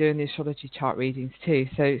obviously doing the astrology chart readings too.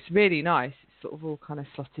 So it's really nice. It's sort of all kind of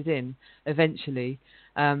slotted in eventually,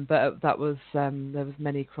 but that was there was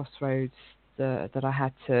many crossroads that I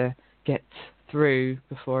had to get through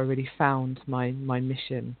before I really found my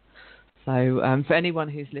mission. So for anyone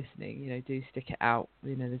who's listening, do stick it out.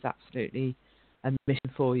 There's absolutely a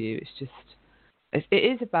mission for you. It's just, it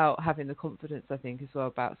is about having the confidence, I think, as well,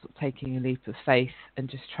 about sort of taking a leap of faith and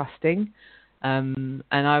just trusting. And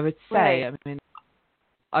I would say, right. I mean,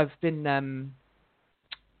 I've been,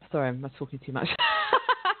 sorry, I'm not talking too much.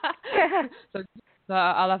 so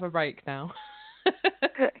I'll have a break now.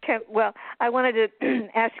 Okay. Well, I wanted to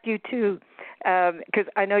ask you too, because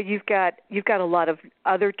I know you've got a lot of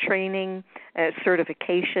other training,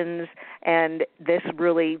 certifications, and this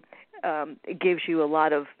really gives you a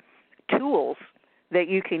lot of tools that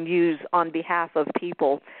you can use on behalf of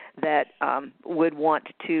people that would want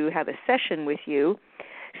to have a session with you.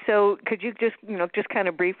 So, could you just kind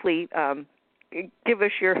of briefly give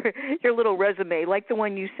us your little resume, like the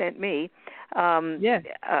one you sent me?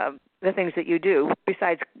 The things that you do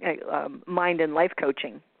besides mind and life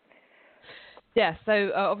coaching. Yeah,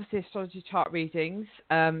 so obviously astrology chart readings,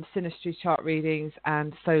 synastry chart readings,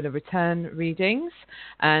 and solar return readings.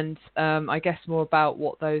 And I guess more about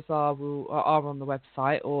what those are on the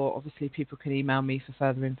website, or obviously people can email me for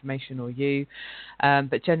further information, or you.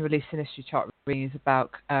 But generally, synastry chart reading is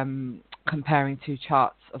about comparing two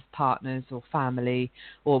charts of partners or family,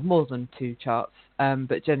 or more than two charts.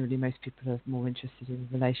 But generally, most people are more interested in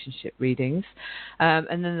relationship readings.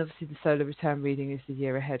 And then obviously the solar return reading is the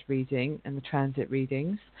year ahead reading and the transit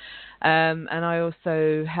readings. And I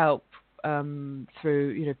also help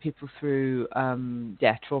through, people through,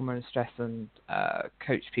 trauma and stress, and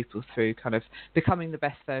coach people through kind of becoming the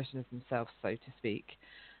best version of themselves, so to speak.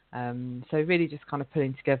 So really just kind of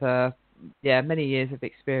putting together, many years of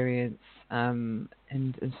experience, and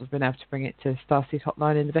sort of been able to bring it to Starseed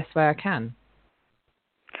Hotline in the best way I can.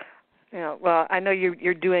 Yeah, well, I know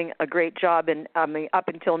you're doing a great job, and I mean, up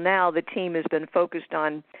until now, the team has been focused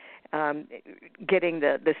on getting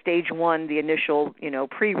the stage one, the initial,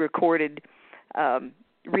 pre-recorded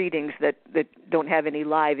readings that don't have any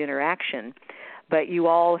live interaction. But you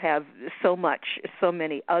all have so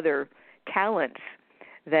many other talents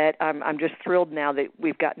that I'm just thrilled now that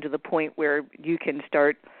we've gotten to the point where you can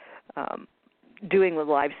start doing the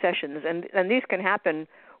live sessions, and these can happen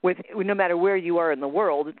with no matter where you are in the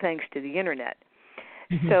world, thanks to the internet.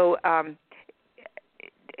 Mm-hmm. So,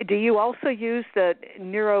 do you also use the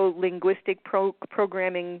neuro-linguistic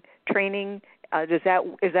programming training? Is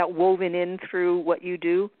that woven in through what you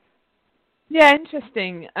do? Yeah,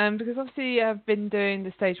 interesting. Because obviously I've been doing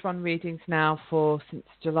the stage one readings now since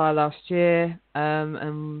July last year,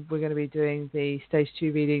 and we're going to be doing the stage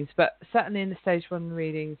two readings. But certainly in the stage one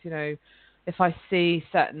readings, if I see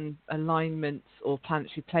certain alignments or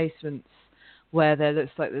planetary placements where there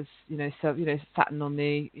looks like there's, Saturn on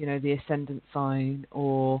the, the ascendant sign,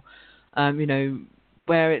 or,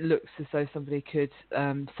 where it looks as though somebody could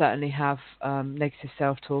certainly have negative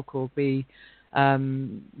self-talk or be,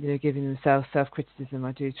 giving themselves self-criticism,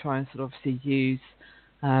 I do try and sort of obviously use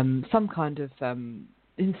some kind of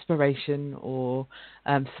inspiration or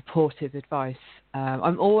supportive advice.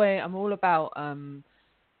 I'm all about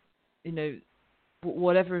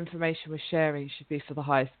whatever information we're sharing should be for the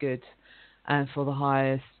highest good, and for the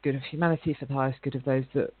highest good of humanity, for the highest good of those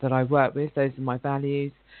that I work with. Those are my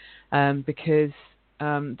values, because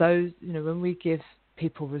those, when we give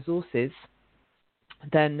people resources,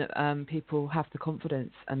 then people have the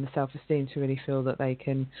confidence and the self-esteem to really feel that they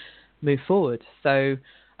can move forward. So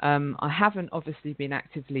I haven't obviously been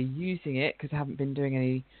actively using it because I haven't been doing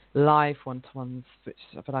any live one-to-ones,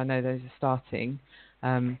 but I know those are starting.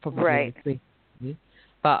 Probably right.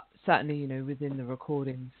 But certainly, within the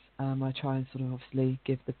recordings, I try and sort of obviously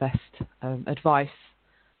give the best advice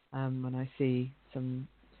when I see some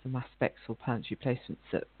aspects or planetary placements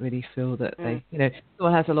that really feel that they,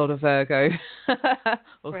 someone has a lot of Virgo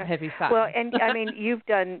or right. heavy Saturn. Well, and I mean,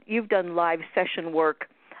 you've done live session work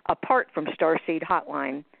apart from Starseed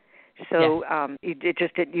Hotline. So you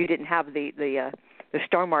didn't have the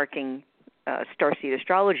star marking Starseed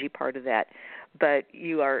astrology part of that, but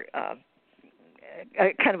you are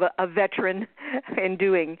kind of a veteran in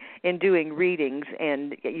doing readings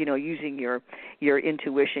and using your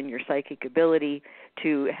intuition, your psychic ability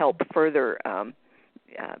to help further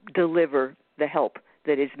deliver the help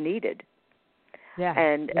that is needed. Yeah.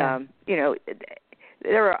 And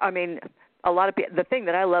there are, a lot of people. The thing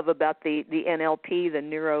that I love about the NLP, the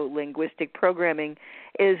neuro linguistic programming,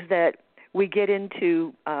 is that we get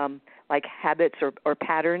into like habits or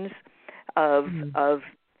patterns of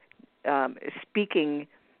speaking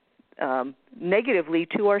negatively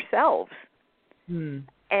to ourselves,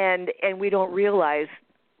 and we don't realize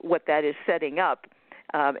what that is setting up.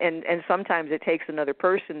 And sometimes it takes another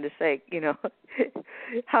person to say,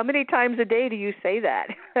 how many times a day do you say that?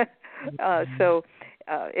 So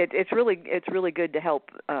it's really good to help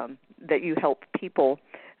that you help people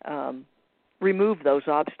remove those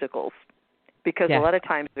obstacles, because a lot of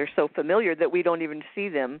times they're so familiar that we don't even see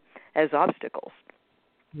them as obstacles.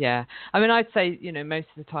 Yeah. I'd say, most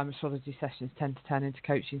of the time astrology sessions tend to turn into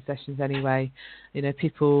coaching sessions anyway.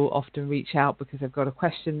 People often reach out because they've got a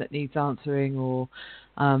question that needs answering, or,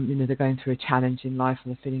 they're going through a challenge in life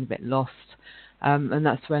and they're feeling a bit lost. And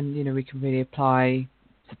that's when, we can really apply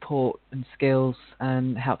support and skills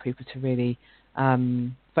and help people to really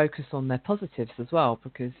focus on their positives as well,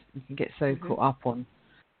 because we can get so caught up on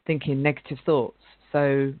thinking negative thoughts.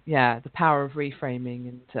 So, the power of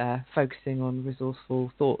reframing and focusing on resourceful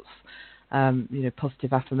thoughts,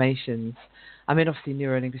 positive affirmations. Obviously,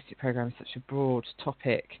 neuro-linguistic programming is such a broad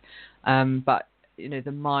topic, but,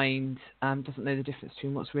 the mind doesn't know the difference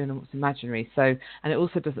between what's real and what's imaginary. So, and it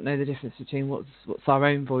also doesn't know the difference between what's our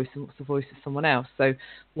own voice and what's the voice of someone else. So,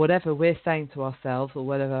 whatever we're saying to ourselves or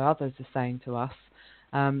whatever others are saying to us,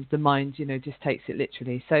 the mind, just takes it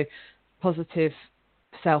literally. So, positive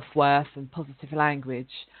self-worth and positive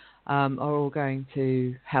language are all going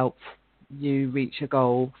to help you reach a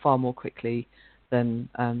goal far more quickly than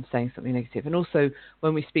saying something negative. And also,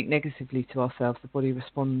 when we speak negatively to ourselves, the body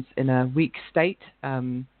responds in a weak state.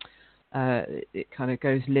 It kind of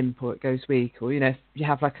goes limp, or it goes weak, or if you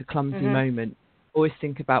have like a clumsy moment, always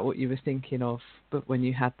think about what you were thinking of, but when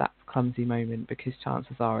you had that clumsy moment, because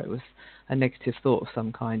chances are it was a negative thought of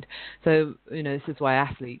some kind. So this is why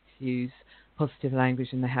athletes use positive language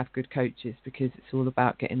and they have good coaches, because it's all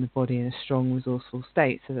about getting the body in a strong, resourceful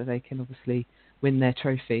state so that they can obviously win their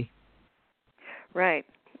trophy. Right.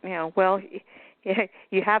 Well,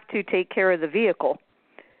 you have to take care of the vehicle.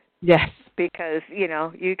 Yes. Because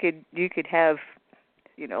you could have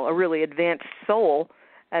a really advanced soul,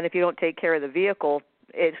 and if you don't take care of the vehicle,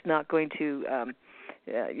 it's not going to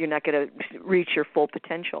you're not going to reach your full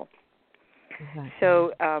potential. Exactly.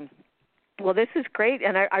 So. Well, this is great,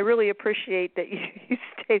 and I really appreciate that you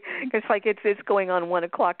stayed. It's like it's going on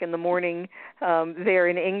 1:00 in the morning there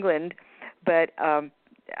in England, but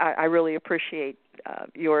I really appreciate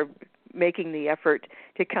your making the effort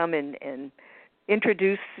to come and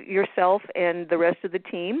introduce yourself and the rest of the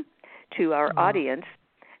team to our audience.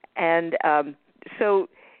 And so,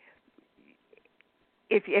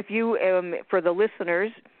 if you for the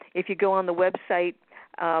listeners, if you go on the website.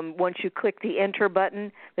 Once you click the enter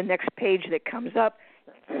button, the next page that comes up,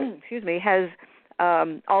 has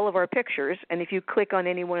all of our pictures. And if you click on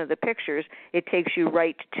any one of the pictures, it takes you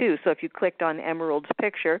right to. So if you clicked on Emerald's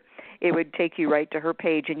picture, it would take you right to her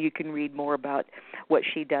page, and you can read more about what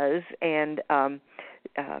she does and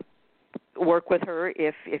work with her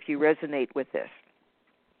if you resonate with this.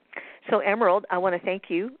 So, Emerald, I want to thank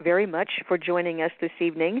you very much for joining us this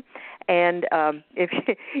evening, and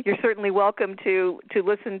you're certainly welcome to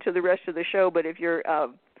listen to the rest of the show. But if you're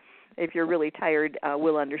really tired,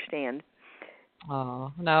 we'll understand.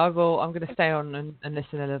 Oh no, I will. I'm going to stay on and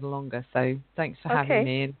listen a little longer. So, thanks for having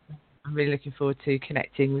me, and I'm really looking forward to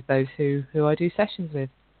connecting with those who I do sessions with.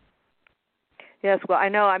 Yes, well, I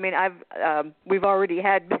know. We've already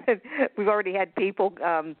had people.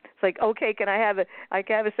 It's like, okay, can I have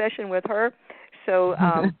a session with her? So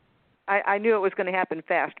I knew it was going to happen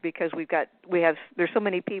fast, because there's so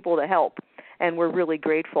many people to help, and we're really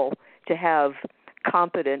grateful to have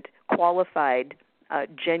competent, qualified,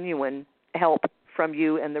 genuine help from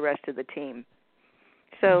you and the rest of the team.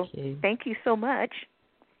 So thank you so much.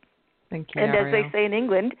 Thank you, and Ariel. as they say in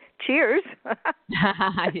England, cheers.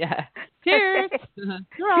 Yeah. Cheers.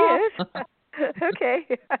 Cheers. Okay.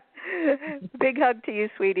 Big hug to you,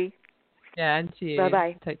 sweetie. Yeah, and to you.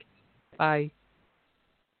 Bye-bye. Take care. Bye.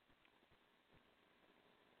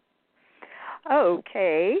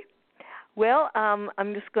 Okay. Well,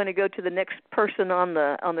 I'm just going to go to the next person on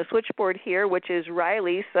the switchboard here, which is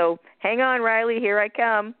Riley. So hang on, Riley. Here I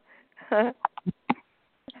come.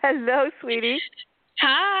 Hello, sweetie.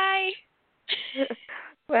 Hi.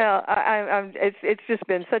 Well, it's just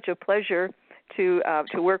been such a pleasure to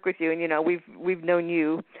work with you, and we've known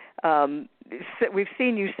you. We've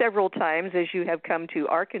seen you several times as you have come to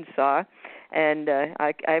Arkansas, and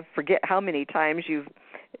I forget how many times you've.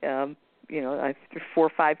 4 or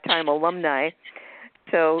 5 time alumni.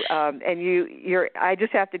 So, and you're. I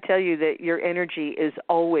just have to tell you that your energy is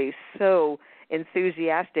always so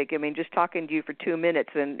enthusiastic. I mean, just talking to you for 2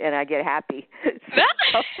 minutes and I get happy. Yeah.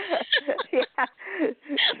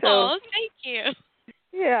 Oh, thank you.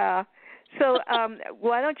 Yeah. So,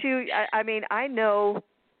 why don't you? I know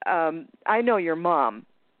your mom,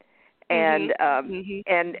 and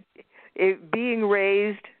and being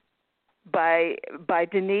raised by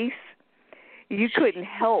Denise. You couldn't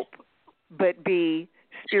help but be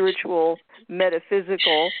spiritual,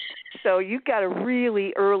 metaphysical. So you got a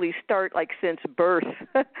really early start, like since birth,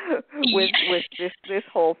 with this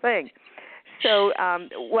whole thing. So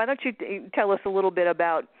why don't you tell us a little bit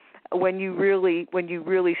about when you really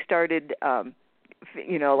started,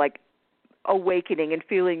 like awakening and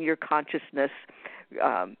feeling your consciousness,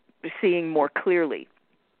 seeing more clearly.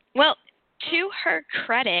 Well, to her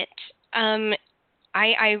credit, I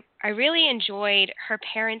really enjoyed her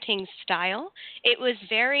parenting style. It was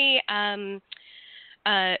very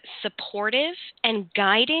supportive and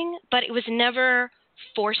guiding, but it was never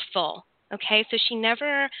forceful. Okay, so she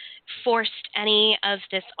never forced any of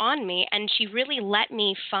this on me, and she really let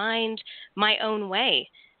me find my own way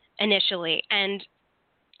initially. And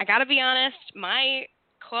I got to be honest, my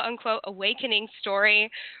quote-unquote awakening story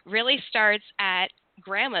really starts at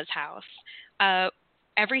Grandma's house.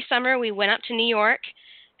 Every summer we went up to New York,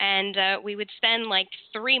 and we would spend like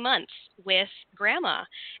 3 months with Grandma.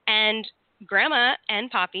 And Grandma and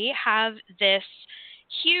Poppy have this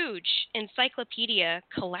huge encyclopedia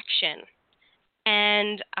collection.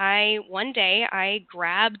 And one day I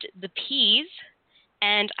grabbed the peas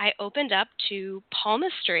and I opened up to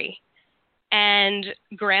palmistry. And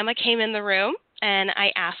Grandma came in the room and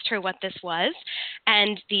I asked her what this was.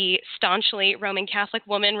 And the staunchly Roman Catholic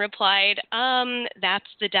woman replied, that's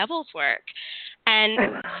the devil's work.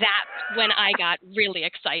 And that's when I got really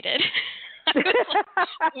excited. I was like,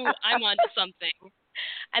 ooh, I'm onto something.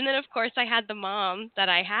 And then, of course, I had the mom that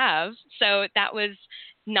I have. So that was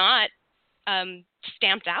not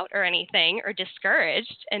stamped out or anything or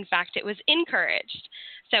discouraged. In fact, it was encouraged.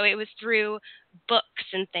 So it was through books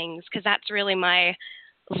and things, because that's really my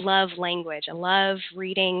love language. I love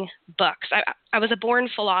reading books. I was a born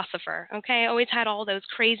philosopher, okay? I always had all those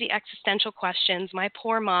crazy existential questions. My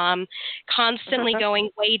poor mom, constantly going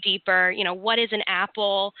way deeper. What is an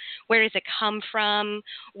apple? Where does it come from?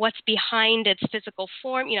 What's behind its physical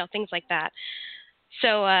form? Things like that.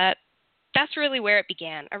 So that's really where it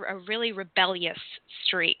began, a really rebellious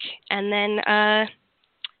streak. And then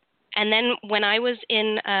when I was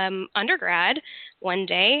in undergrad one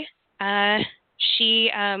day, we're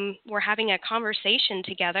having a conversation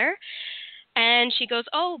together, and she goes,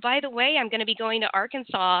 oh, by the way, I'm going to be going to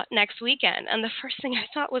Arkansas next weekend. And the first thing I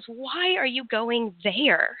thought was, why are you going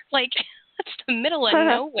there? Like, that's the middle of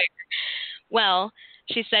nowhere. Well,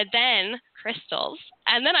 she said, then crystals.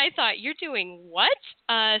 And then I thought, you're doing what?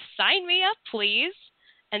 Sign me up, please.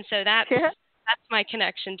 And so that's my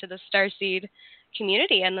connection to the Starseed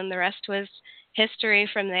community. And then the rest was history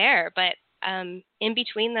from there. But in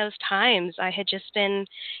between those times, I had just been,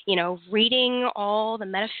 reading all the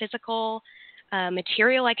metaphysical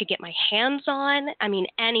material I could get my hands on. I mean,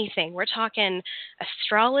 anything. We're talking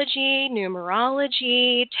astrology,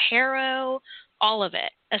 numerology, tarot, all of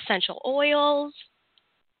it. Essential oils,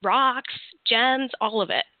 rocks, gems, all of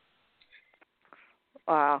it.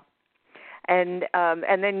 Wow. And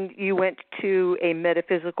then you went to a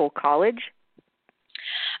metaphysical college?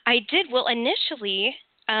 I did. Well, initially,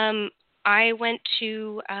 I went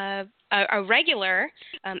to a regular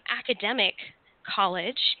academic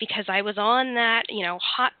college because I was on that,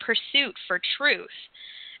 hot pursuit for truth.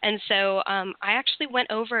 And so I actually went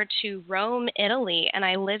over to Rome, Italy, and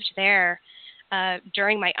I lived there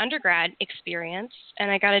during my undergrad experience. And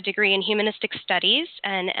I got a degree in humanistic studies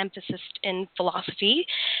and emphasis in philosophy.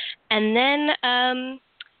 And then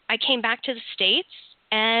I came back to the States.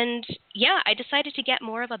 And, I decided to get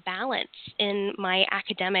more of a balance in my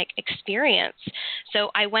academic experience. So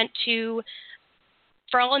I went to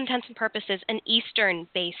for all intents and purposes, an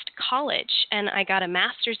Eastern-based college, and I got a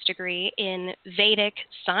master's degree in Vedic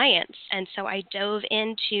science. And so I dove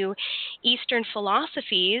into Eastern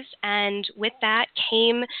philosophies, and with that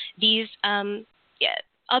came these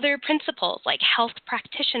other principles like health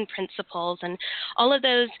practitioner principles and all of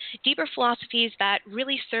those deeper philosophies that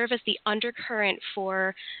really serve as the undercurrent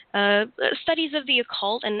for studies of the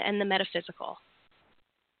occult and the metaphysical.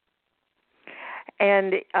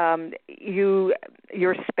 And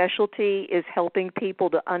your specialty is helping people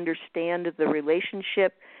to understand the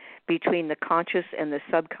relationship between the conscious and the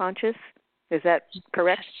subconscious. Is that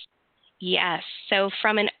correct? Yes. So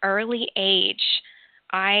from an early age,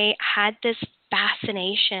 I had this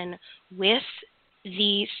fascination with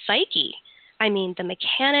the psyche. I mean, the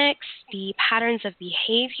mechanics, the patterns of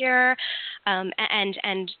behavior,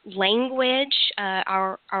 and language,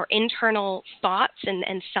 our internal thoughts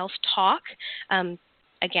and self-talk.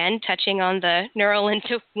 Again, touching on the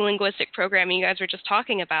neuro-linguistic programming you guys were just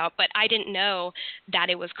talking about, but I didn't know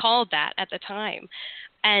that it was called that at the time.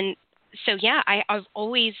 And so, yeah, I've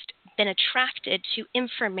always been attracted to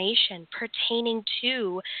information pertaining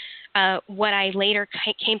to what I later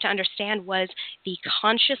came to understand was the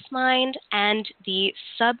conscious mind and the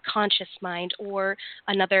subconscious mind, or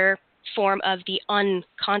another form of the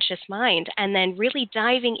unconscious mind, and then really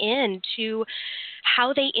diving into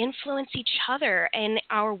how they influence each other in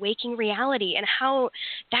our waking reality, and how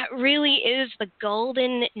that really is the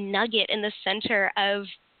golden nugget in the center of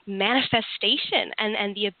manifestation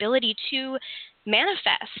and the ability to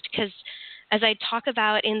manifest. Because as I talk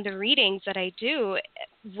about in the readings that I do,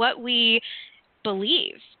 what we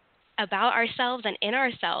believe about ourselves and in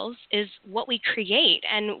ourselves is what we create,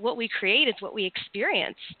 and what we create is what we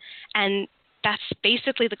experience. And that's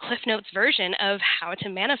basically the Cliff Notes version of how to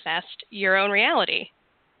manifest your own reality.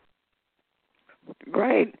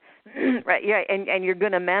 Right. Right. Yeah. And you're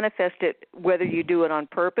going to manifest it whether you do it on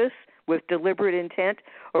purpose with deliberate intent,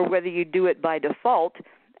 or whether you do it by default.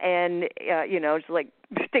 And, it's like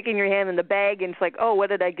sticking your hand in the bag, and it's like, oh, what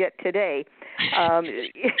did I get today? Yes,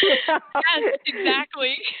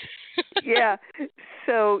 exactly. Yeah.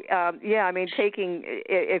 So,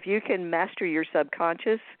 if you can master your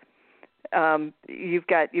subconscious, you've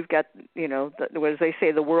got, what do they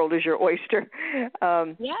say? The world is your oyster.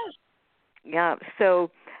 Yes. Yeah. So,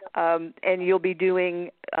 and you'll be doing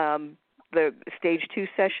the stage 2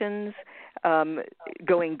 sessions,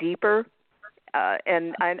 going deeper.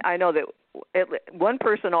 And I know that one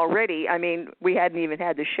person already, we hadn't even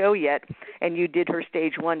had the show yet, and you did her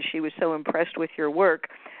stage 1. She was so impressed with your work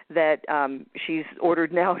that she's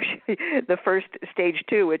ordered now the first stage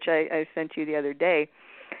 2, which I sent you the other day.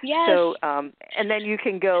 Yes. So, and then you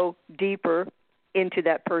can go deeper into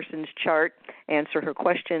that person's chart, answer her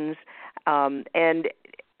questions, and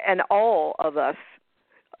all of us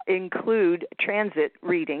include transit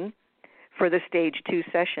reading for the stage 2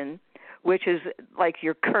 session, which is like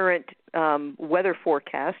your current weather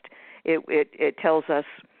forecast. It tells us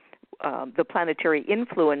the planetary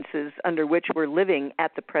influences under which we're living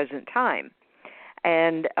at the present time.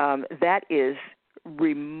 And that is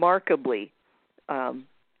remarkably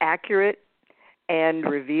accurate and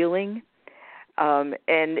revealing.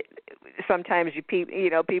 And sometimes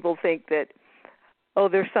people think that, oh,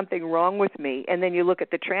 there's something wrong with me. And then you look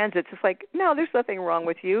at the transits, it's like, no, there's nothing wrong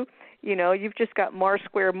with you. You've just got Mars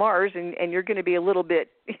square Mars, and you're going to be a little bit,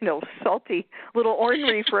 salty, a little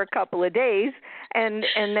ornery for a couple of days. And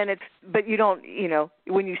then but you don't,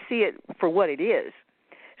 when you see it for what it is.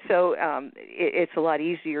 So it's a lot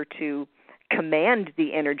easier to command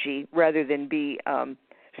the energy rather than be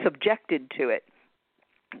subjected to it.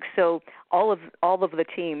 So all of the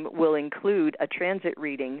team will include a transit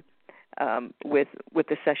reading with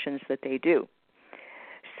the sessions that they do.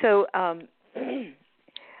 So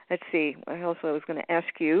let's see what else I was going to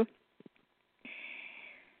ask you.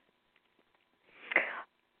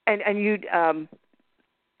 And you I'm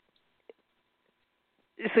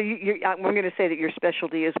going to say that your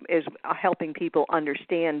specialty is helping people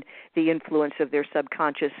understand the influence of their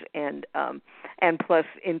subconscious and plus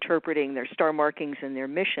interpreting their star markings and their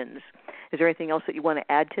missions. Is there anything else that you want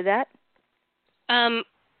to add to that?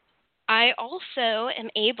 I also am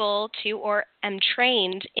able to, or am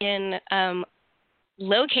trained in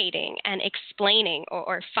locating and explaining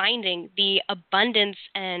or finding the abundance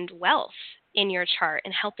and wealth in your chart,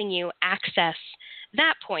 and helping you access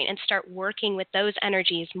that point and start working with those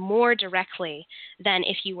energies more directly than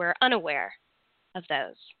if you were unaware of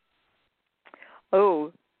those.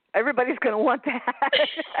 Oh, everybody's going to want that.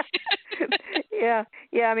 Yeah.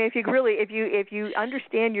 If you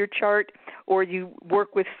understand your chart, or you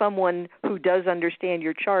work with someone who does understand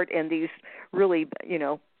your chart and these really,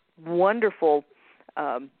 wonderful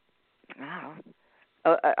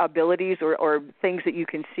abilities or things that you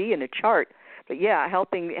can see in a chart. But yeah,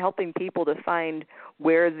 helping people to find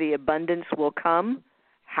where the abundance will come,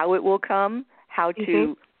 how it will come, how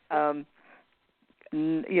to kind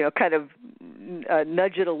of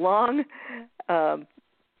nudge it along.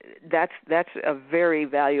 That's a very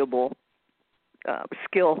valuable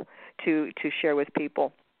skill to share with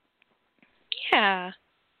people. Yeah.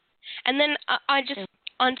 And then I just,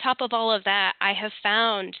 on top of all of that, I have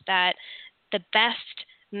found that the best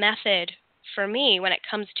method for me when it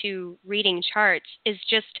comes to reading charts is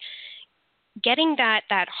just getting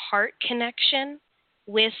that heart connection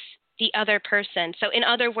with the other person. So in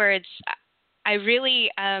other words, I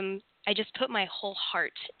really, I just put my whole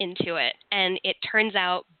heart into it, and it turns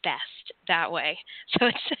out best that way. So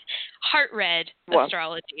it's heart-read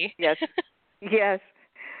astrology. Yes.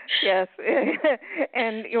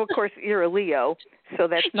 And of course, you're a Leo, so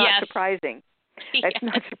that's not surprising. That's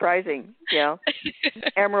not surprising.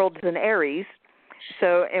 Emerald's an Aries,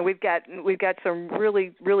 so and we've got some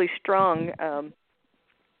really strong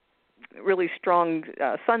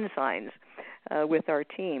sun signs with our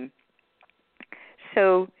team.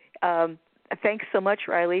 So thanks so much,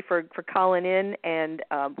 Riley, for calling in, and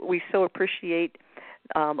we so appreciate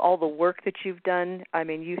all the work that you've done. I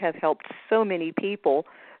mean, you have helped so many people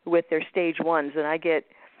with their stage ones, and I get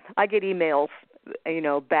emails,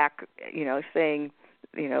 back, saying,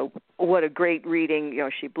 what a great reading.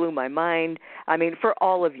 She blew my mind. I mean, for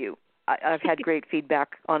all of you, I've had great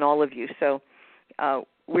feedback on all of you. So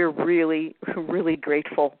we're really, really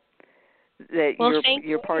grateful that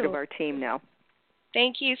you're part of our team now.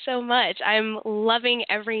 Thank you so much. I'm loving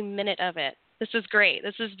every minute of it. This is great.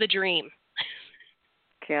 This is the dream.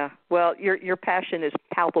 Yeah. Well, your passion is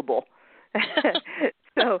palpable.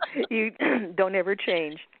 So you don't ever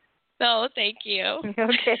change. Oh, thank you.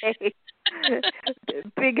 Okay.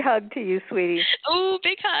 Big hug to you, sweetie. Oh,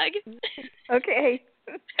 big hug. Okay.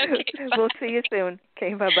 We'll see you soon.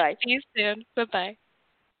 Okay, bye-bye. See you soon. Bye-bye.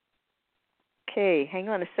 Okay, hang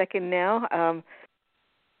on a second now.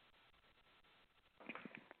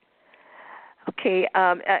 Okay,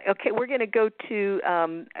 we're going to go to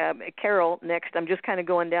Carol next. I'm just kind of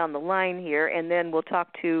going down the line here, and then we'll talk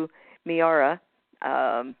to Miara.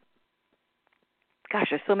 Gosh,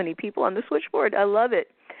 there's so many people on the switchboard. I love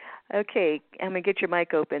it. Okay, I'm going to get your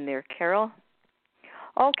mic open there, Carol.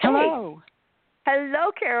 Okay. Hello.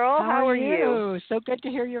 Hello, Carol. How are you? So good to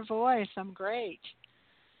hear your voice. I'm great.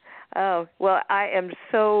 Oh, well, I am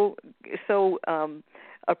so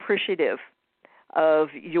appreciative of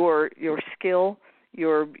your skill,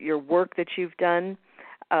 your work that you've done,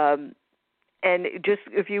 and just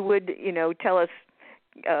if you would, tell us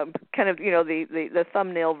kind of the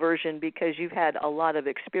thumbnail version, because you've had a lot of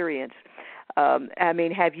experience. I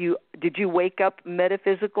mean, did you wake up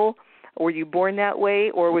metaphysical? Were you born that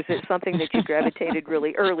way, or was it something that you gravitated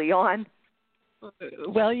really early on?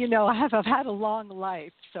 Well, I've had a long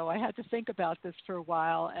life, so I had to think about this for a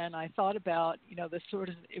while, and I thought about, it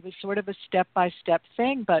was sort of a step-by-step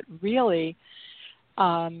thing, but really,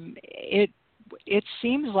 it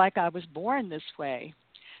seems like I was born this way.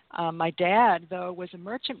 My dad, though, was a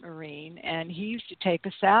merchant marine, and he used to take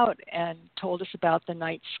us out and told us about the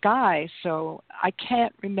night sky, so I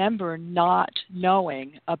can't remember not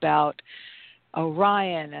knowing about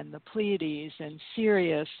Orion and the Pleiades and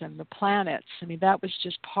Sirius and the planets. I mean, that was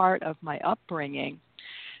just part of my upbringing.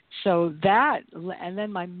 So that, and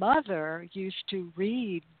then my mother used to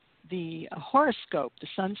read the horoscope, the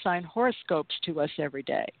sun sign horoscopes to us every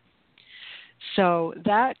day. So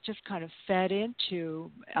that just kind of fed into,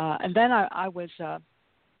 and then I was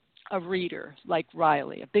a reader, like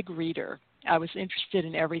Riley, a big reader. I was interested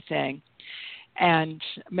in everything. And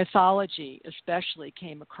mythology especially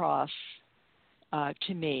came across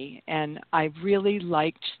to me, and I really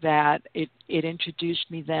liked that. It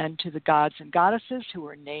introduced me then to the gods and goddesses who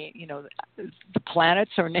were named, the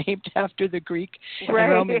planets are named after the Greek and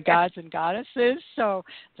Roman gods and goddesses. So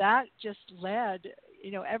that just led,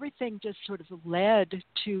 everything just sort of led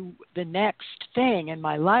to the next thing in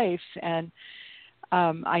my life. And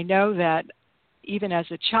I know that even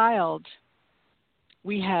as a child,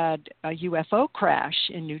 we had a UFO crash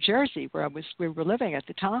in New Jersey where we were living at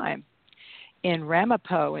the time, in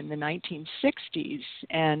Ramapo in the 1960s,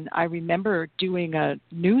 and I remember doing a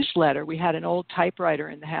newsletter. We had an old typewriter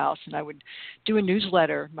in the house, and I would do a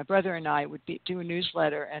newsletter. My brother and I would do a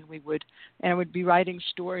newsletter, and I would be writing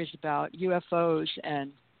stories about UFOs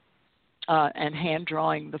and and hand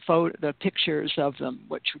drawing the pictures of them,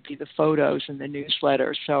 which would be the photos in the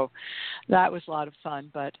newsletter. So that was a lot of fun.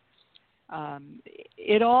 But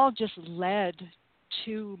it all just led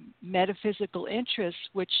to metaphysical interests,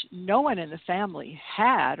 which no one in the family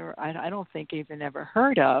had, or I don't think even ever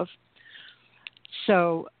heard of.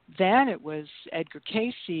 So then it was Edgar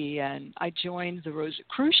Cayce, and I joined the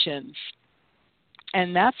Rosicrucians.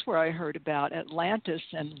 And that's where I heard about Atlantis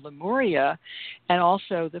and Lemuria, and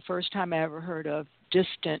also the first time I ever heard of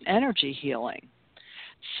distant energy healing.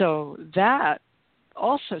 So that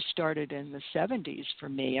also started in the 70s for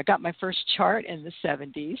me. I got my first chart in the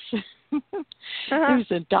 70s. It was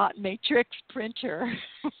a dot matrix printer.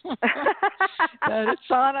 That it's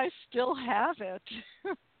on, I still have it.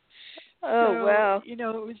 Oh, wow. You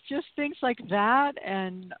know, it was just things like that,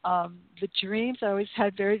 and the dreams. I always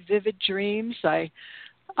had very vivid dreams.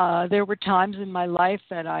 There were times in my life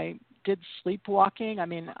that I did sleepwalking. I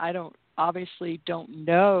mean, I obviously don't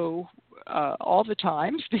know all the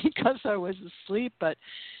times because I was asleep, but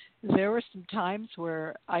there were some times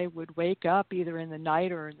where I would wake up either in the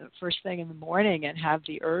night or in the first thing in the morning and have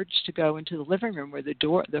the urge to go into the living room where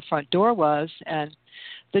the front door was, and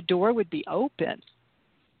the door would be open.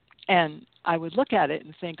 And I would look at it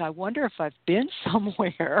and think, I wonder if I've been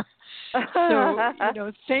somewhere. So, you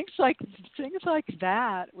know, things like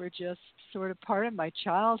that were just sort of part of my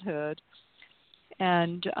childhood.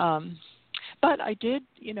 And but I did,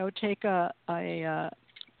 you know, take a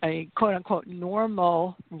quote unquote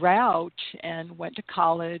normal route and went to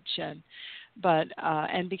college and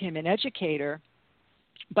became an educator.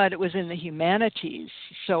 But it was in the humanities.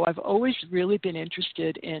 So I've always really been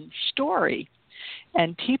interested in story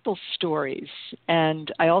and people's stories.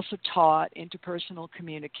 And I also taught interpersonal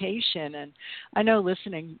communication. And I know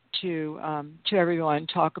listening to everyone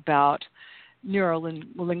talk about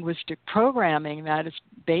neuro-linguistic programming, that is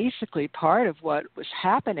basically part of what was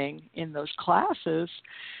happening in those classes,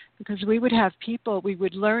 because we would have people, we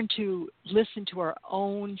would learn to listen to our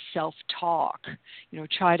own self-talk, you know,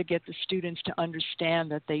 try to get the students to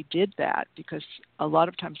understand that they did that, because a lot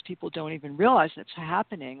of times people don't even realize it's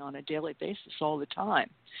happening on a daily basis all the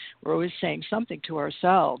time. We're always saying something to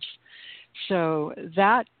ourselves. So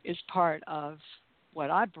that is part of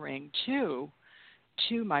what I bring to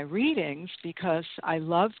my readings, because I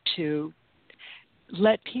love to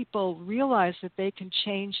let people realize that they can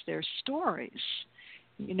change their stories,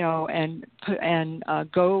 you know, and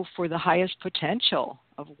go for the highest potential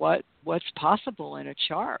of what's possible in a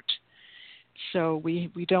chart. So we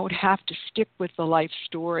don't have to stick with the life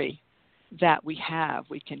story that we have.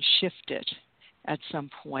 We can shift it at some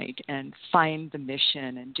point and find the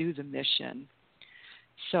mission and do the mission.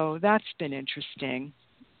 So that's been interesting,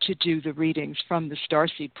 to do the readings from the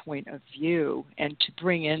starseed point of view and to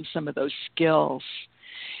bring in some of those skills.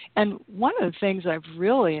 And one of the things I've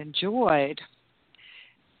really enjoyed,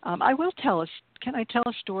 I will tell us, can I tell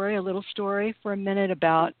a little story for a minute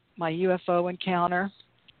about my UFO encounter?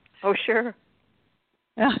 Oh, sure.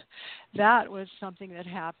 That was something that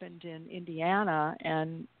happened in Indiana,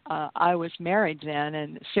 and I was married then,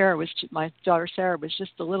 and my daughter Sarah was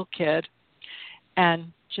just a little kid,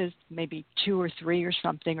 and just maybe 2 or 3 or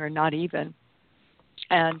something, or not even.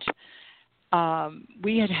 And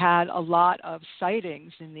we had a lot of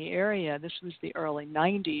sightings in the area. This was the early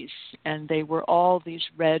 90s, and they were all these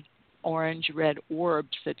orange red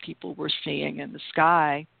orbs that people were seeing in the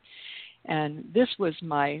sky. And this was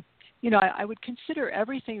my, you know, I would consider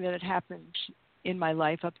everything that had happened in my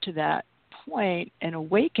life up to that point an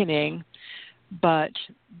awakening, but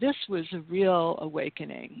this was a real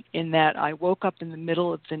awakening in that I woke up in the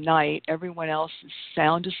middle of the night. Everyone else is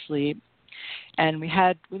sound asleep. And we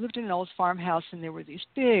lived in an old farmhouse, and there were these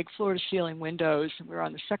big floor-to-ceiling windows, and we were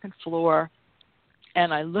on the second floor.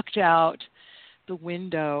 And I looked out the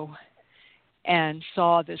window and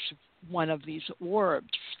saw one of these orbs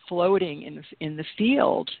floating in the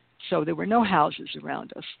field. So there were no houses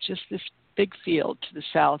around us, just this big field to the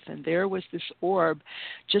south, and there was this orb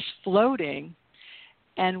just floating.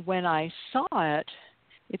 And when I saw it,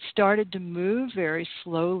 it started to move very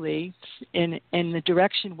slowly in the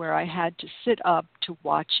direction where I had to sit up to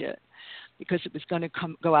watch it, because it was going to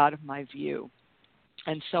go out of my view.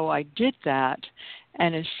 And so I did that,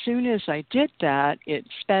 and as soon as I did that, it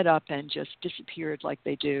sped up and just disappeared like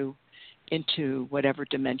they do into whatever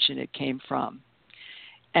dimension it came from.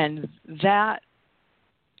 And and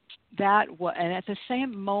at the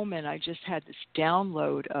same moment, I just had this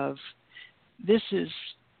download of, this is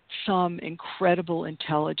some incredible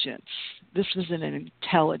intelligence. This was an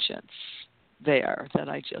intelligence there that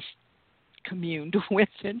I just communed with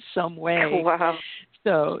in some way. Wow.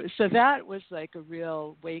 So that was like a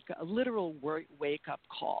literal wake up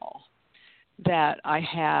call that I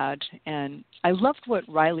had, and I loved what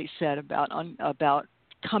Riley said about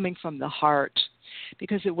coming from the heart,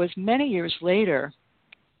 because it was many years later,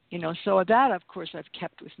 so that of course I've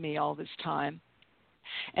kept with me all this time.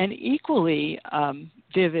 An equally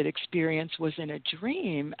vivid experience was in a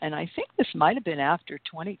dream, and I think this might have been after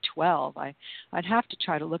 2012. I'd have to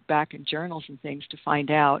try to look back in journals and things to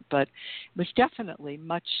find out, but it was definitely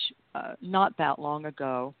not that long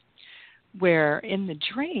ago, where in the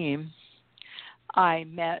dream I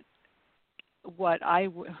met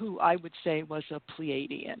who I would say was a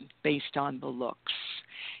Pleiadian based on the looks,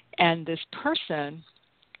 and this person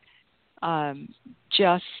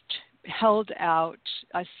just held out.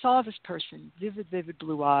 I saw this person, vivid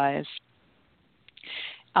blue eyes,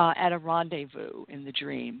 at a rendezvous in the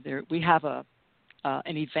dream. We have an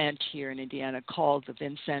event here in Indiana called the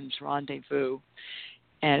Vincennes Rendezvous,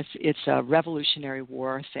 and it's a Revolutionary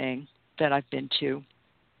War thing that I've been to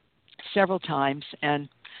several times, and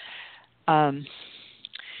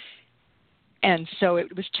so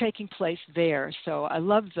it was taking place there. So I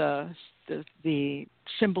love the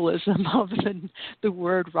symbolism of the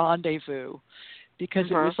word rendezvous, because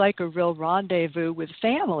it was like a real rendezvous with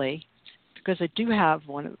family, because I do have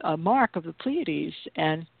a mark of the Pleiades,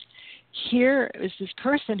 and here is this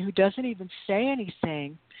person who doesn't even say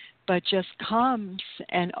anything, but just comes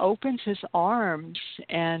and opens his arms,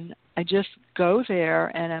 and I just go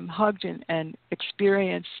there and I'm hugged and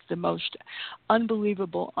experience the most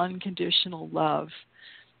unbelievable, unconditional love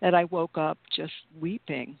that I woke up just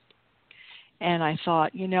weeping. And I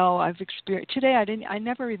thought, I've experienced today. I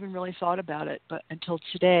never even really thought about it, but until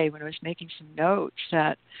today, when I was making some notes,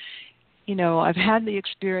 that I've had the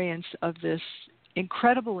experience of this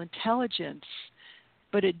incredible intelligence,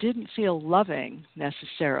 but it didn't feel loving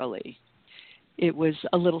necessarily. It was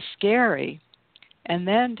a little scary, and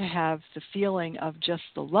then to have the feeling of just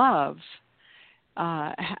the love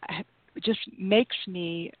just makes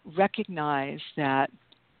me recognize that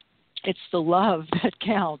it's the love that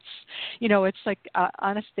counts. It's like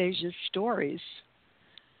Anastasia's stories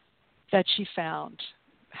that she found,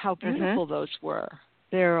 how beautiful those were.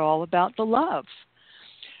 They're all about the love.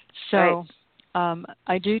 So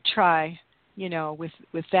I do try,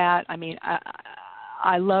 with that. I mean,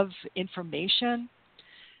 I love information,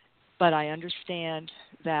 but I understand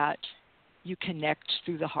that you connect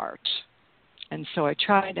through the heart. And so I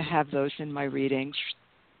try to have those in my readings,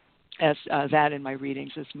 as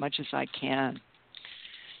much as I can.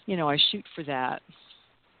 I shoot for that.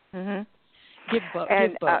 Mm-hmm. Give both.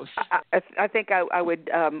 I think I would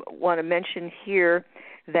want to mention here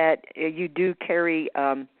that you do carry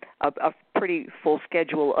a pretty full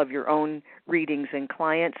schedule of your own readings and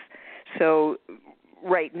clients. So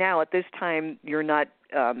right now, at this time, you're not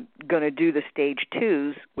going to do the stage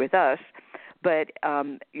 2s with us, but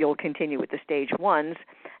you'll continue with the stage 1s,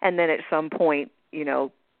 and then at some point,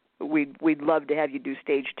 we'd love to have you do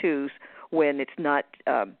stage 2s when it's not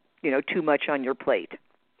too much on your plate.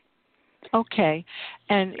 Okay,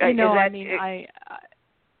 and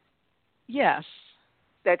yes,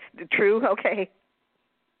 that's true. Okay.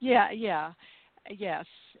 Yeah, yes,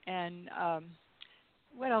 and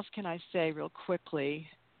what else can I say real quickly?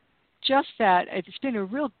 Just that it's been a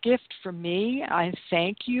real gift for me. I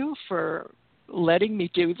thank you for letting me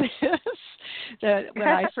do this. That when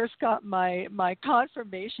I first got my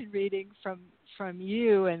confirmation reading from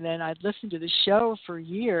you, and then I'd listened to the show for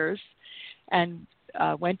years, and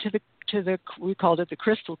went to the we called it the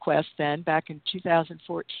Crystal Quest then, back in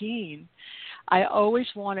 2014. I always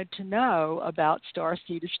wanted to know about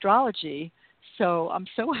starseed astrology, so I'm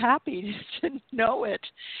so happy to know it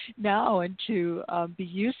now and to be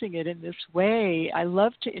using it in this way. I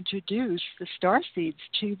love to introduce the starseeds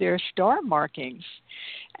to their star markings,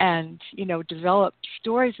 and develop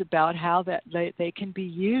stories about how that they can be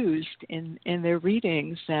used in their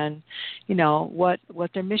readings, and what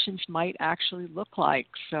their missions might actually look like.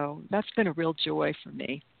 So that's been a real joy for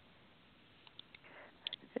me.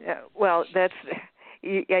 Well,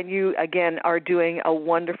 and you again are doing a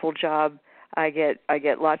wonderful job. I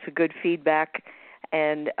get lots of good feedback,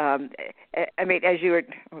 and I mean, as you were,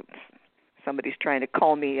 somebody's trying to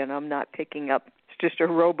call me, and I'm not picking up. It's just a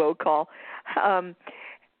robocall.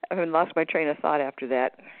 I lost my train of thought after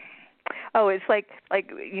that. Oh, it's like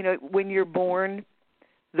when you're born,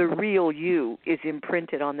 the real you is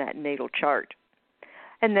imprinted on that natal chart.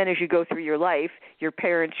 And then as you go through your life, your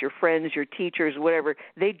parents, your friends, your teachers, whatever,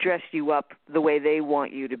 they dress you up the way they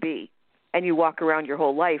want you to be. And you walk around your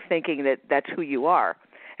whole life thinking that that's who you are.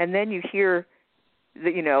 And then you hear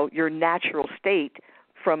your natural state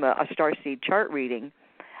from a starseed chart reading,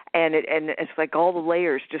 and it's like all the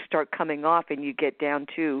layers just start coming off, and you get down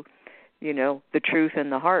to, the truth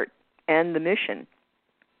and the heart and the mission.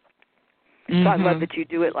 So I love that you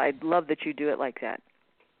do it. I love that you do it like that.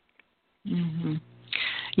 Mm-hmm.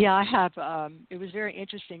 Yeah, I have. It was very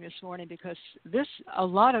interesting this morning because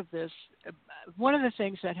one of the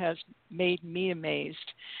things that has made me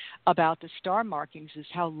amazed about the star markings is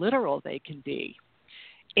how literal they can be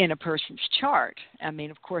in a person's chart. I mean,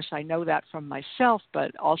 of course, I know that from myself,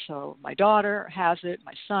 but also my daughter has it.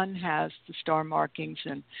 My son has the star markings,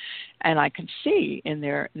 and I can see in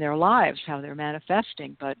their lives how they're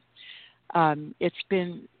manifesting. But it's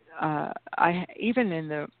been even in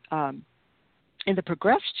the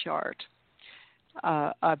progress chart,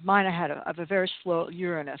 mine I have a very slow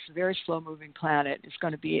Uranus, a very slow moving planet. Is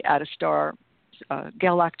going to be at a star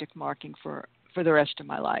galactic marking for the rest of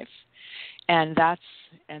my life, and that's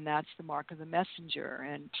the mark of the messenger.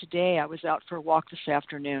 And today I was out for a walk this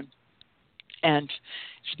afternoon, and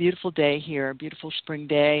it's a beautiful day here, a beautiful spring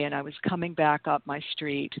day, and I was coming back up my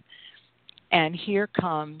street, and here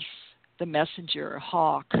comes the messenger, a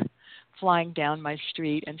hawk, flying down my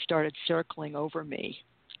street and started circling over me.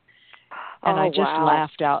 And I just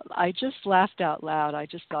laughed out. I just laughed out loud. I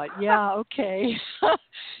just thought, yeah, okay.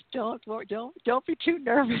 Don't be too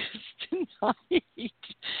nervous tonight.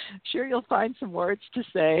 Sure, you'll find some words to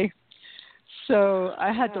say. So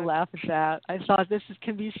I had to laugh at that. I thought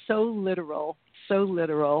can be so literal.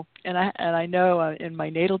 And I know in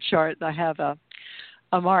my natal chart I have a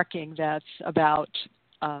marking that's about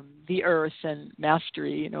the earth and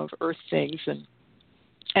mastery, of earth things,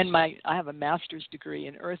 and I have a master's degree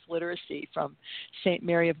in earth literacy from St.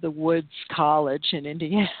 Mary of the Woods College in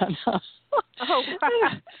Indiana. Oh,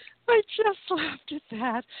 wow. I just laughed at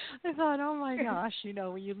that. I thought, oh my gosh,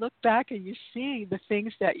 when you look back and you see the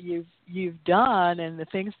things that you've done and the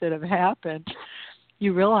things that have happened,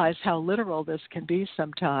 you realize how literal this can be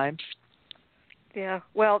sometimes. Yeah.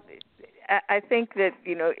 Well, I think that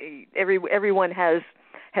everyone has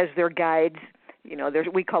their guides.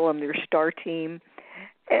 We call them their star team,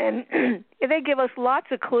 and they give us lots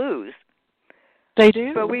of clues. They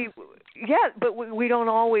do. But we don't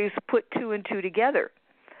always put two and two together.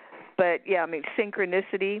 But yeah, I mean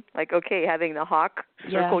synchronicity, like having the hawk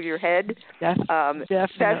circle your head. Definitely.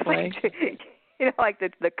 That's like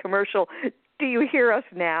the commercial. Do you hear us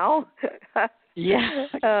now? Yeah,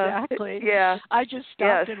 exactly. Yeah. I just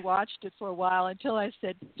stopped and watched it for a while until I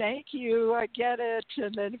said, thank you, I get it,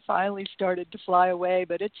 and then finally started to fly away,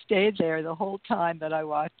 but it stayed there the whole time that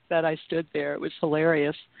I stood there. It was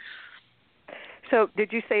hilarious. So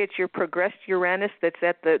did you say it's your progressed Uranus that's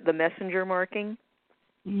at the messenger marking?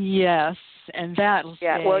 Yes, and that'll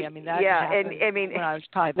stay. Well, I mean, that happened when I was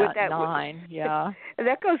probably about 9. Yeah. And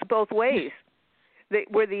that goes both ways.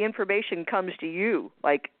 Where the information comes to you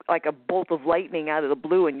like a bolt of lightning out of the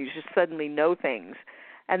blue, and you just suddenly know things.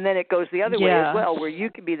 And then it goes the other way as well, where you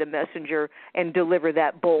can be the messenger and deliver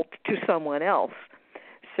that bolt to someone else.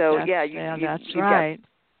 So that's you've right. got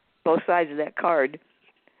both sides of that card.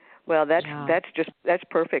 Well, that's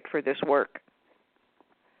perfect for this work.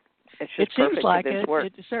 It's just seems perfect like for this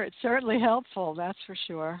work. It's certainly helpful. That's for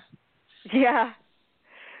sure. Yeah.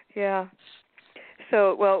 Yeah.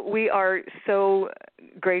 So, well, we are so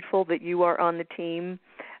grateful that you are on the team,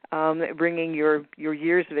 bringing your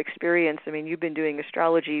years of experience. I mean, you've been doing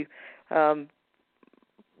astrology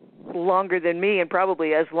longer than me and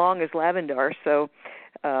probably as long as Lavendar. So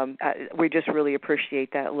we just really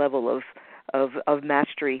appreciate that level of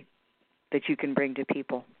mastery that you can bring to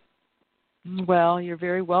people. Well, you're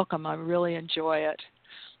very welcome. I really enjoy it.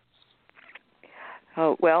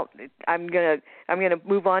 Oh, well, I'm gonna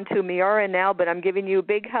move on to Miara now, but I'm giving you a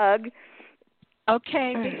big hug.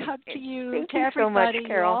 Okay, big hug to you. Thank to you everybody. so much,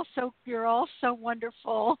 Carol. You're all so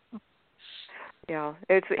wonderful. Yeah,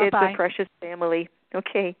 it's Bye-bye. a precious family.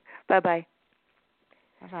 Okay, bye-bye.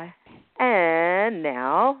 Bye-bye. And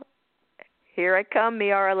now, here I come,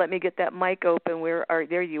 Miara. Let me get that mic open.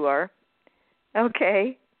 There you are.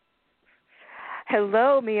 Okay.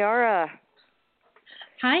 Hello, Miara.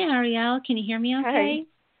 Hi, Ariel. Can you hear me okay?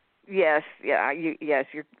 Hi. Yes. Yeah. Yes,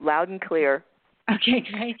 you're loud and clear. Okay,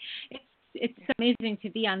 great. It's amazing to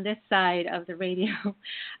be on this side of the radio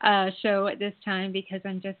show at this time because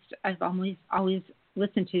I've always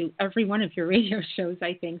listened to every one of your radio shows,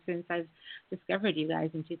 I think, since I've discovered you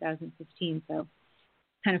guys in 2015. So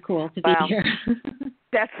kind of cool to be here.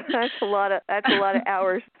 That's a lot of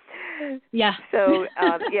hours. Yeah. So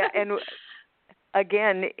and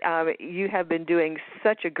again, you have been doing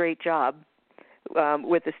such a great job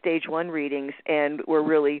with the stage 1 readings, and we're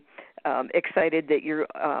really excited that you're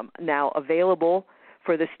now available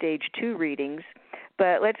for the stage 2 readings.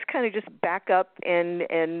 But let's kind of just back up and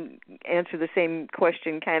answer the same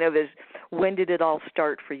question kind of as, when did it all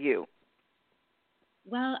start for you?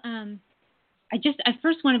 Well, I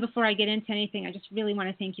first want to, before I get into anything, I just really want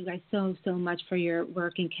to thank you guys so much for your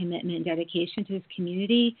work and commitment and dedication to this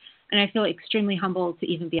community. And I feel extremely humbled to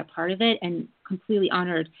even be a part of it, and completely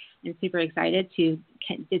honored and super excited to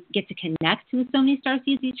get to connect with so many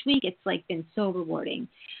starseeds each week. It's like been so rewarding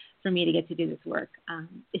for me to get to do this work,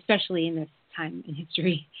 especially in this time in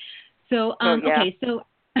history. So, okay, so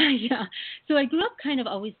yeah. So I grew up kind of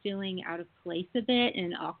always feeling out of place a bit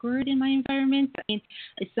and awkward in my environment. I mean,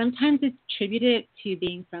 sometimes it's attributed to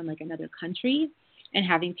being from like another country and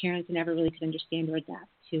having parents that never really could understand or adapt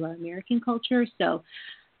to our American culture. So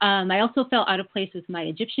I also felt out of place with my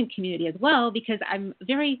Egyptian community as well, because I'm a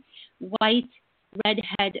very white,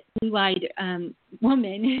 redhead, blue-eyed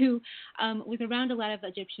woman who was around a lot of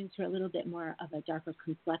Egyptians who are a little bit more of a darker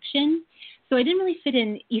complexion. So I didn't really fit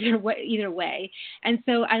in either way. And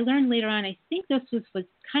so I learned later on, I think this was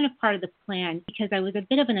kind of part of the plan, because I was a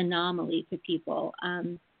bit of an anomaly to people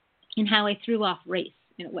in how I threw off race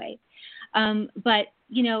in a way. But,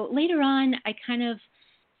 later on, I kind of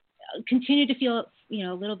continued to feel,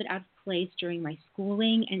 a little bit out of place during my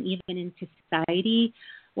schooling and even into society,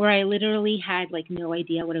 where I literally had like no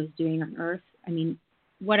idea what I was doing on Earth. I mean,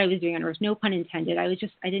 what I was doing on Earth, no pun intended. I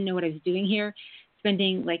didn't know what I was doing here,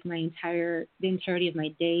 spending like the entirety of my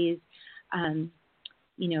days,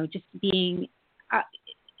 just being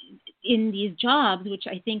in these jobs, which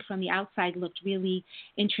I think from the outside looked really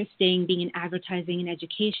interesting, being in advertising and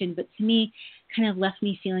education, but to me kind of left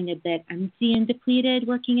me feeling a bit empty and depleted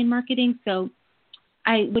working in marketing. So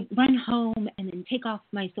I would run home and then take off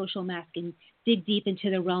my social mask and dig deep into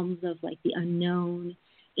the realms of like the unknown,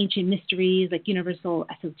 ancient mysteries, like universal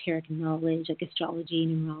esoteric knowledge, like astrology,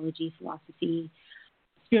 numerology, philosophy,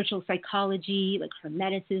 spiritual psychology, like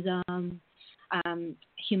Hermeticism,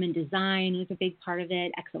 human design was a big part of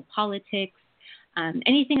it, exopolitics,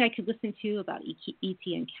 anything I could listen to about ET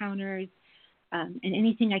encounters, and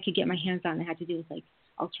anything I could get my hands on that had to do with like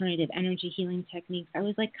alternative energy healing techniques. I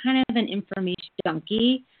was like kind of an information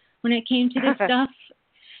junkie when it came to this stuff.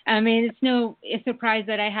 I mean, it's no surprise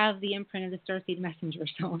that I have the imprint of the Starseed Messenger,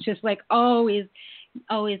 so I'm just like always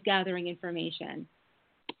gathering information.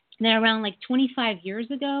 And then around like 25 years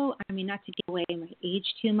ago, I mean, not to give away my age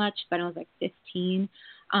too much, but I was like 15,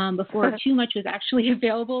 before too much was actually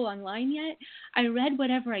available online yet. I read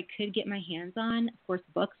whatever I could get my hands on, of course,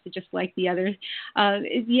 books, just like the other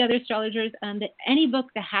astrologers. That any book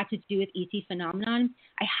that had to do with ET phenomenon,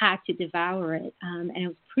 I had to devour it, and I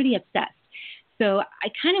was pretty obsessed. So I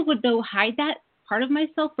kind of would, though, hide that part of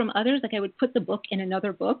myself from others. Like I would put the book in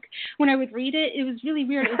another book when I would read it. It was really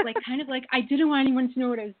weird. It was like kind of like I didn't want anyone to know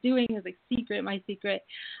what I was doing. It was like my secret.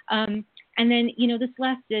 And then, this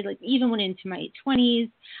lasted like even went into my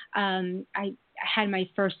 20s. I had my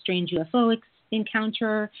first strange UFO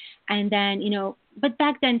encounter. And then, but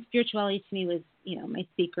back then spirituality to me was, my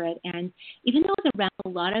secret. And even though I was around a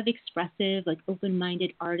lot of expressive, like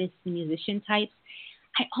open-minded artists and musician types,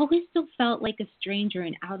 I always still felt like a stranger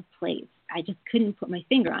and out of place. I just couldn't put my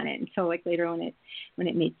finger on it until like later on when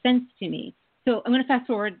it made sense to me. So I'm going to fast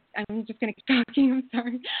forward. I'm just going to keep talking. I'm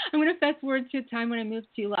sorry. I'm going to fast forward to a time when I moved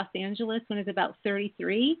to Los Angeles when I was about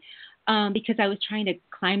 33, because I was trying to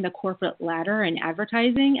climb the corporate ladder in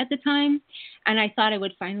advertising at the time. And I thought I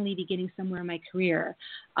would finally be getting somewhere in my career,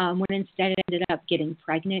 when instead I ended up getting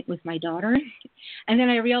pregnant with my daughter. And then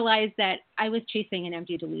I realized that I was chasing an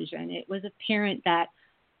empty delusion. It was apparent that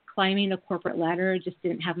climbing the corporate ladder just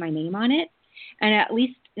didn't have my name on it, and at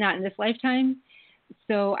least not in this lifetime.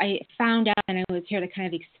 So I found out, and I was here to kind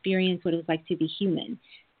of experience what it was like to be human,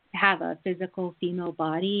 to have a physical female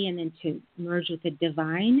body, and then to merge with the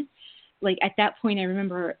divine. Like at that point, I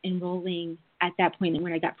remember enrolling at that point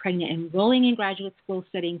when I got pregnant, enrolling in graduate school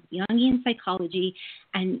studying Jungian psychology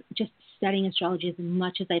and just studying astrology as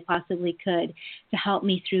much as I possibly could to help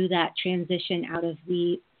me through that transition out of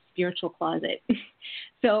the spiritual closet.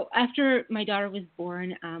 So after my daughter was born,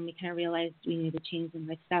 we kind of realized we needed to change the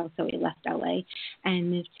lifestyle. So we left LA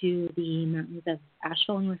and moved to the mountains of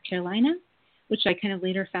Asheville, North Carolina, which I kind of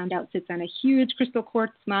later found out sits on a huge crystal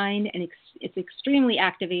quartz mine, and it's extremely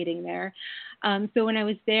activating there. So when I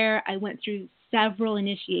was there, I went through several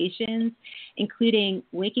initiations, including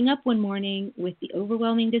waking up one morning with the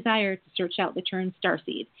overwhelming desire to search out the term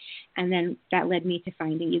starseed. And then that led me to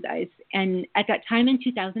finding you guys. And at that time in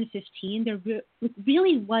 2015, there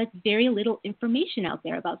really was very little information out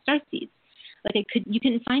there about starseeds. Like you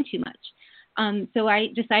couldn't find too much. So I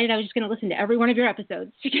decided I was just going to listen to every one of your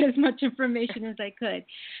episodes to get as much information as I could.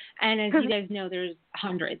 And as you guys know, there's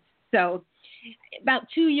hundreds. So about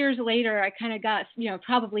 2 years later, I kind of got,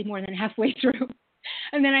 probably more than halfway through.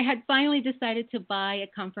 And then I had finally decided to buy a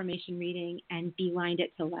confirmation reading and beelined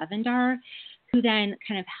it to Lavendar, who then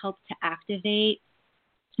kind of helped to activate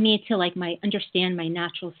me to understand my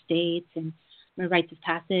natural states and my rites of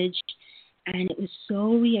passage. And it was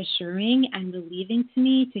so reassuring and relieving to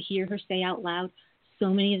me to hear her say out loud so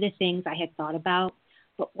many of the things I had thought about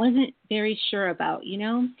but wasn't very sure about,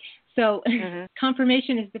 So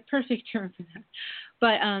confirmation is the perfect term for that.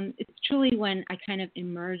 But it's truly when I kind of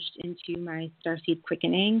emerged into my starseed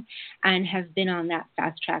quickening and have been on that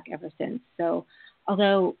fast track ever since. So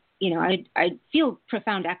although, I feel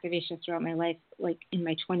profound activations throughout my life, like in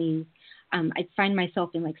my 20s, I'd find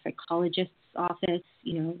myself in psychologists' office,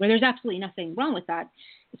 where there's absolutely nothing wrong with that,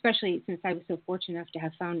 especially since I was so fortunate enough to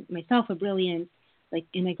have found myself a brilliant,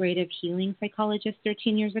 integrative healing psychologist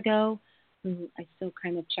 13 years ago, who I still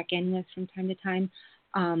kind of check in with from time to time.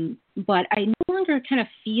 But I no longer kind of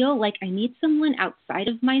feel like I need someone outside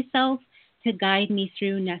of myself to guide me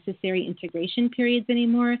through necessary integration periods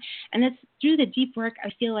anymore. And that's through the deep work I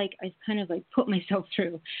feel like I've kind of put myself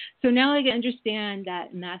through. So now I understand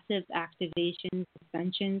that massive activations,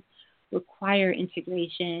 ascensions require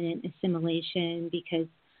integration and assimilation, because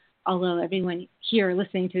although everyone here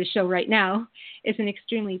listening to the show right now is an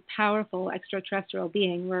extremely powerful extraterrestrial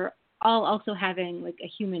being, we're all also having a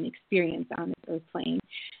human experience on this earth plane.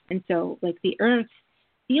 And so the earth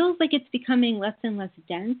feels like it's becoming less and less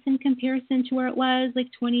dense in comparison to where it was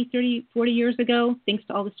 20, 30, 40 years ago, thanks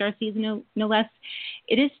to all the starseeds, no less.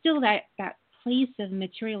 It is still that place of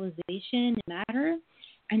materialization and matter,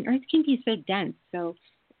 and earth can be so dense. So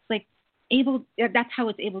it's that's how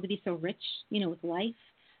it's able to be so rich, with life,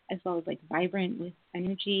 as well as vibrant with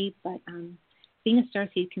energy. But being a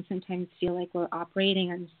starseed can sometimes feel like we're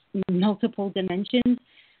operating on multiple dimensions.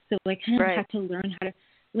 So I kind of have to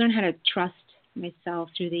learn how to trust myself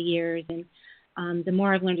through the years. And the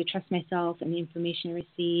more I've learned to trust myself and the information I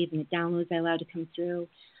receive and the downloads I allow to come through,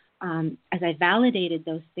 as I validated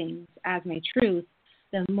those things as my truth,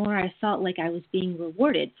 the more I felt like I was being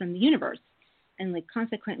rewarded from the universe. And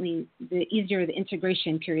consequently, the easier the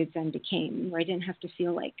integration periods then became, where I didn't have to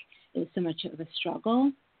feel like it was so much of a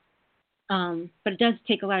struggle. But it does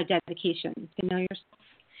take a lot of dedication to know yourself.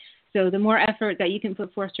 So the more effort that you can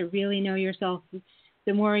put forth to really know yourself,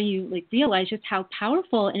 the more you realize just how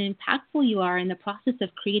powerful and impactful you are in the process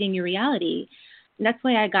of creating your reality. And that's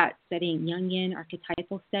why I got studying Jungian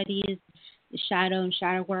archetypal studies, the shadow and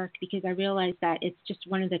shadow work, because I realized that it's just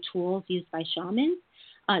one of the tools used by shamans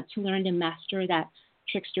to learn to master that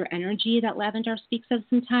trickster energy that Lavendar speaks of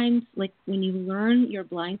sometimes. When you learn your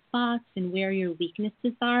blind spots and where your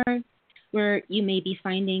weaknesses are, where you may be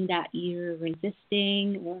finding that you're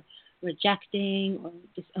resisting or rejecting or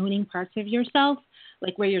disowning parts of yourself,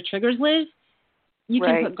 where your triggers live, you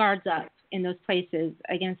can put guards up in those places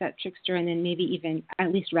against that trickster, and then maybe even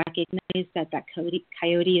at least recognize that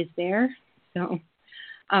coyote is there. So,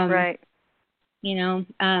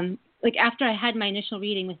 after I had my initial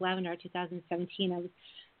reading with Lavendar 2017, I was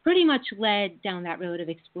pretty much led down that road of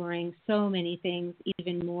exploring so many things,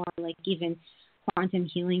 even more, even quantum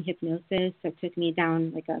healing hypnosis that took me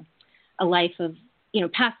down a life of,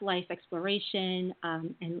 past life exploration,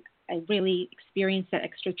 and I really experienced that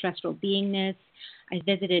extraterrestrial beingness. I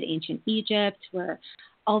visited ancient Egypt, where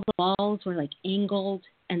all the walls were angled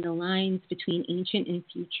and the lines between ancient and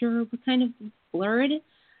future were kind of blurred.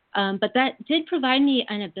 But that did provide me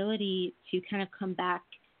an ability to kind of come back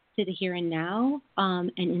to the here and now,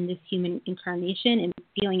 and in this human incarnation, and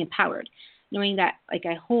feeling empowered, knowing that I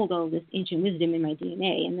hold all this ancient wisdom in my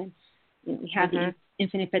DNA, and then we have the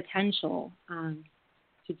infinite potential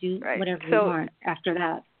to do whatever we want after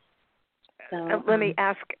that. So, let me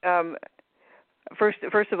ask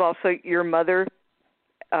first of all. So your mother,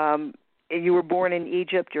 you were born in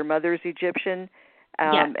Egypt. Your mother's Egyptian,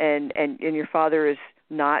 yes. and your father is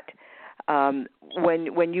not.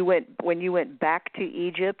 When you went back to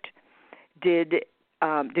Egypt, did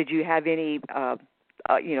you have any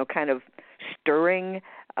kind of stirring,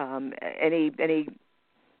 any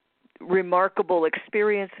remarkable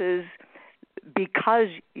experiences because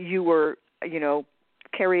you were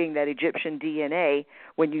carrying that Egyptian DNA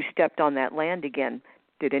when you stepped on that land again?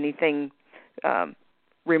 Did anything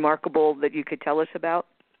remarkable that you could tell us about?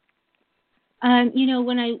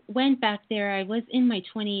 When I went back there, I was in my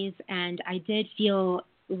 20s, and I did feel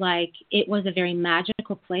like it was a very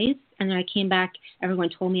magical place. And when I came back, everyone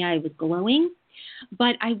told me I was glowing.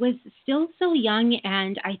 But I was still so young,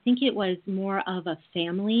 and I think it was more of a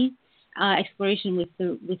family exploration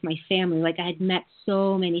with my family. Like I had met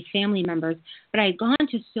so many family members, but I had gone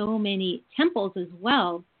to so many temples as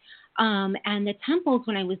well. And the temples,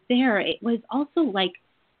 when I was there, it was also like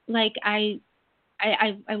I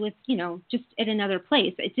was, just at another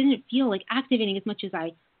place. It didn't feel like activating as much as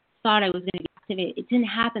I thought I was going to be activated. It didn't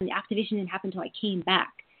happen. The activation didn't happen until I came back.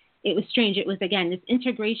 It was strange. It was, again, this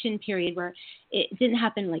integration period where it didn't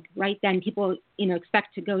happen like right then. People,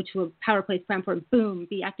 expect to go to a power place plant for boom,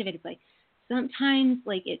 be activated. Like sometimes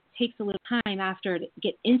like it takes a little time after to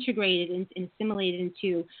get integrated and assimilated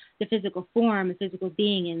into the physical form, the physical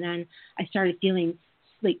being. And then I started feeling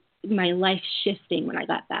like my life shifting when I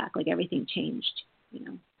got back, like everything changed,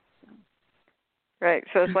 So. Right.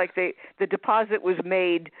 So it's like the deposit was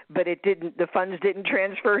made, but the funds didn't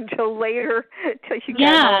transfer until later, until you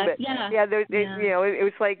got home. It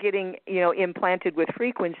was like getting, implanted with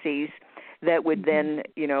frequencies that would then,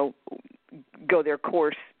 go their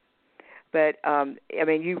course. But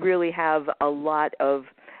you really have a lot of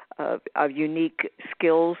unique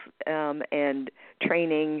skills and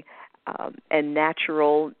training and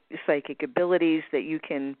natural psychic abilities that you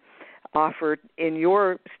can offer in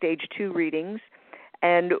your stage 2 readings.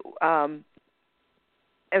 And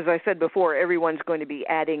as I said before, everyone's going to be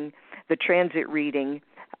adding the transit reading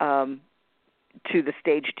to the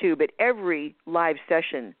stage 2, but every live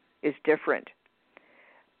session is different.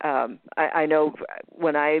 I know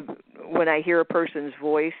when I hear a person's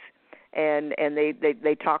voice and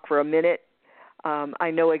they talk for a minute, I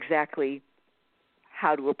know exactly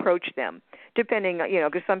how to approach them, depending,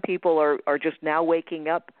 because some people are just now waking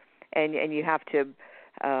up, and you have to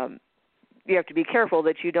be careful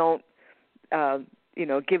that you don't,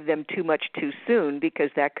 give them too much too soon, because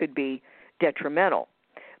that could be detrimental.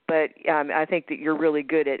 But I think that you're really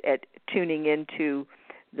good at tuning into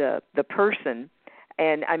the person,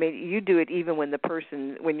 and you do it even when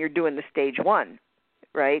you're doing the stage 1,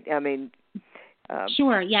 right?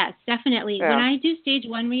 Sure, yes, definitely. Yeah. When I do stage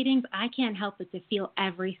 1 readings, I can't help but to feel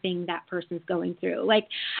everything that person's going through. Like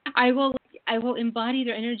I will embody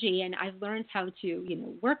their energy, and I've learned how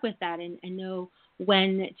to, work with that and know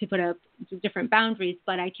when to put up different boundaries,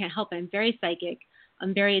 but I can't help it. I'm very psychic.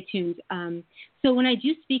 I'm very attuned. So when I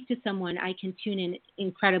do speak to someone, I can tune in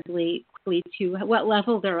incredibly quickly to what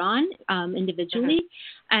level they're on individually.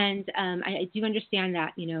 Mm-hmm. And I do understand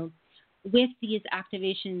that, with these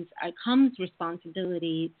activations comes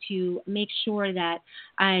responsibility to make sure that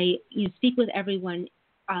I speak with everyone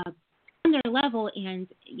on their level and,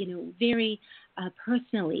 very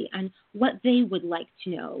personally, and what they would like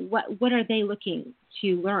to know. What are they looking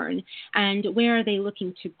to learn, and where are they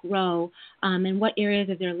looking to grow, and what areas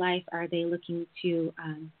of their life are they looking to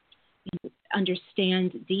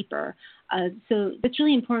understand deeper. So it's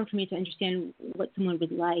really important for me to understand what someone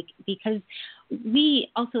would like, because we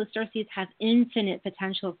also, starseeds, have infinite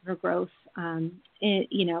potential for growth,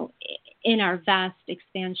 in our vast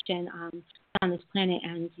expansion on this planet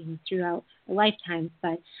and throughout our lifetimes.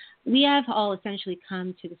 But we have all essentially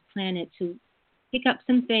come to this planet to pick up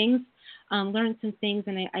some things, learn some things,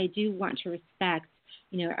 and I do want to respect,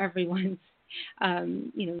 everyone's,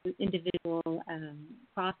 individual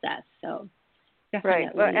process. So definitely.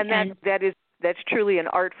 Right. Well, and that's truly an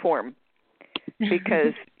art form,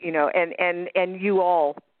 because and you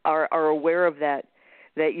all are aware of that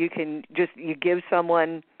you can you give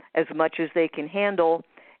someone as much as they can handle,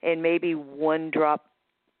 and maybe one drop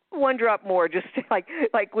more, just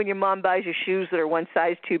like when your mom buys you shoes that are one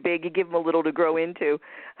size too big, you give them a little to grow into.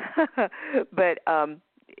 But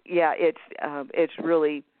it's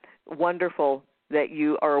really wonderful that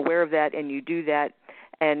you are aware of that and you do that,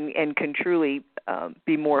 and can truly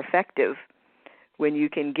be more effective when you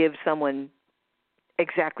can give someone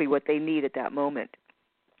exactly what they need at that moment.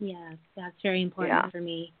 Yeah, that's very important for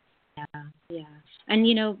me. Yeah. And,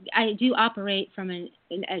 I do operate from a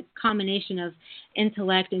combination of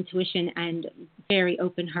intellect, intuition, and very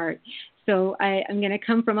open heart. So I'm going to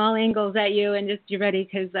come from all angles at you, and just you're ready,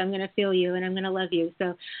 because I'm going to feel you and I'm going to love you.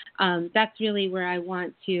 So that's really where I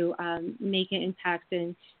want to make an impact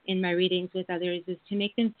in my readings with others, is to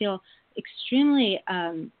make them feel extremely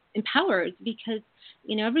empowered, because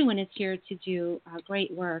everyone is here to do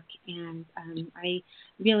great work, and I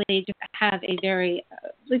really just have a very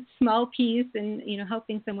small piece in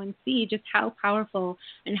helping someone see just how powerful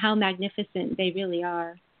and how magnificent they really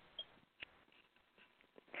are.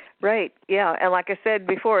 Right, yeah, and like I said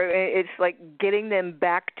before, it's like getting them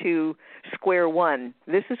back to square one.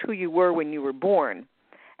 This is who you were when you were born.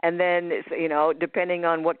 And then, depending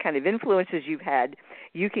on what kind of influences you've had,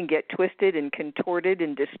 you can get twisted and contorted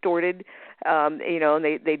and distorted. And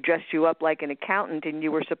they dressed you up like an accountant, and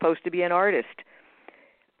you were supposed to be an artist.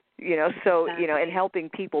 So, and helping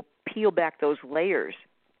people peel back those layers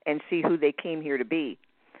and see who they came here to be.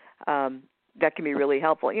 That can be really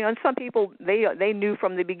helpful. And some people, they knew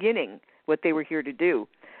from the beginning what they were here to do,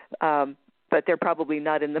 but they're probably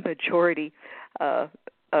not in the majority of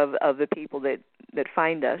the people that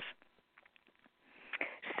find us.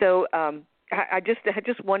 So I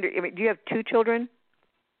just wonder, do you have two children?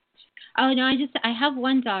 Oh, no, I have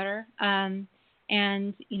one daughter, and,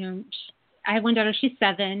 I have one daughter, she's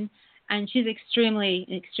 7, and she's extremely,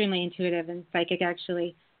 extremely intuitive and psychic,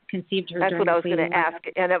 actually. Conceived her. That's what I was going to ask,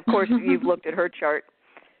 and of course you've looked at her chart.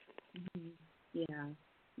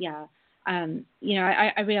 Yeah.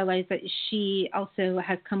 I realize that she also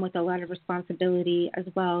has come with a lot of responsibility as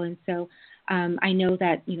well, and so I know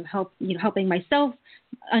that helping myself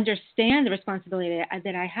understand the responsibility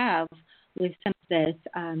that I have with some of this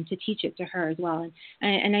to teach it to her as well,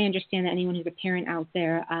 and I understand that anyone who's a parent out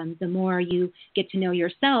there, the more you get to know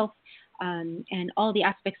yourself. And all the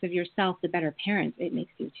aspects of yourself, the better parent it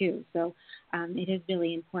makes you too. So it is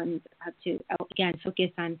really important to, again,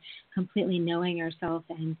 focus on completely knowing ourselves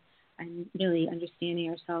and really understanding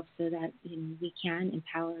ourselves so that we can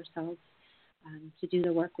empower ourselves to do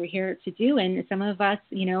the work we're here to do. And some of us,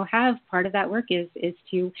 have part of that work is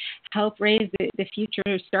to help raise the future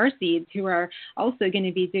starseeds who are also going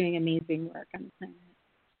to be doing amazing work on the planet.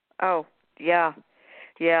 Oh, yeah.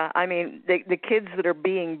 Yeah, I mean, the kids that are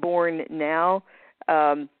being born now,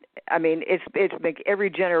 it's like every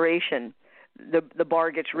generation, the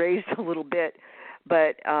bar gets raised a little bit,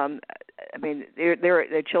 but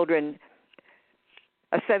they're children.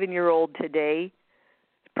 A 7-year-old today,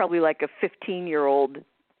 probably like a 15-year-old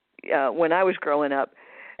when I was growing up.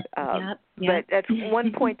 Yep. But that's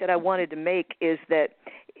one point that I wanted to make is that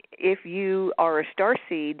if you are a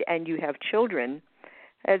starseed and you have children,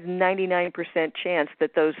 has 99% chance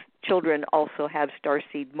that those children also have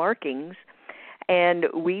starseed markings. And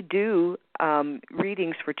we do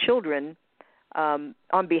readings for children on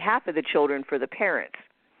behalf of the children for the parents.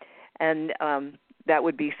 And that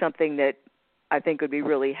would be something that I think would be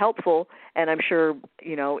really helpful. And I'm sure,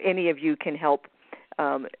 any of you can help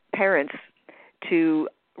parents to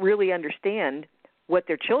really understand what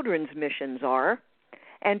their children's missions are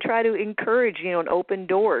and try to encourage, and open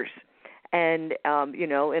doors. And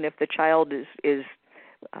and if the child is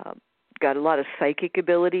got a lot of psychic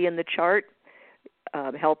ability in the chart,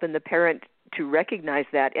 helping the parent to recognize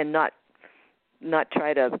that and not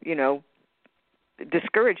try to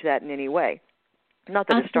discourage that in any way. Not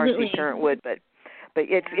that Absolutely. a starseed parent would, but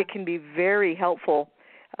it can be very helpful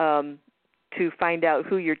to find out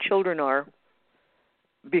who your children are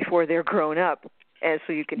before they're grown up, and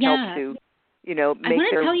so you can help to make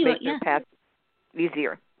their path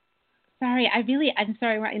easier. Sorry, I'm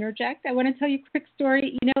sorry, I want to interject. I want to tell you a quick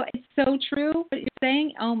story. It's so true what you're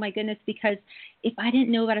saying. Oh, my goodness, because if I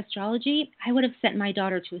didn't know about astrology, I would have sent my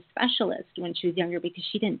daughter to a specialist when she was younger because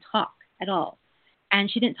she didn't talk at all.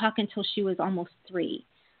 And she didn't talk until she was almost 3.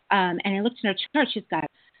 And I looked in her chart. She's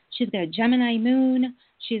got a Gemini moon.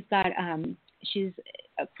 She's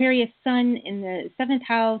Aquarius sun in the 7th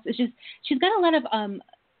house. It's just she's got a lot of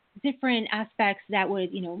different aspects that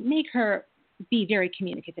would, make her be very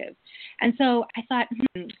communicative. And so I thought,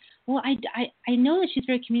 well, I know that she's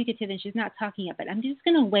very communicative and she's not talking yet, but I'm just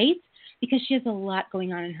going to wait because she has a lot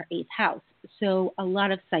going on in her 8th house. So a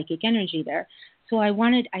lot of psychic energy there. So I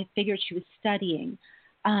figured she was studying.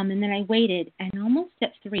 And then I waited, and almost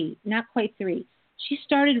at 3, not quite 3, she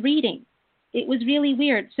started reading. It was really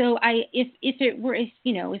weird. So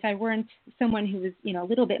if I weren't someone who was, a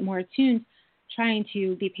little bit more attuned, trying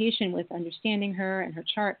to be patient with understanding her and her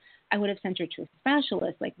chart, I would have sent her to a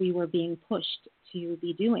specialist like we were being pushed to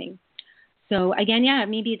be doing. So again,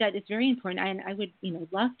 maybe that is very important. And I would,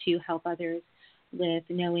 love to help others with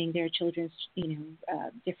knowing their children's,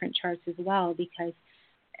 different charts as well, because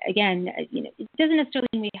again, it doesn't necessarily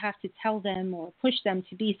mean we have to tell them or push them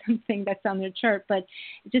to be something that's on their chart, but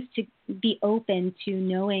just to be open to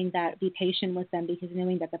knowing that, be patient with them, because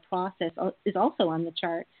knowing that the process is also on the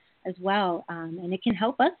chart as well. And it can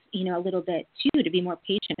help us, a little bit too, to be more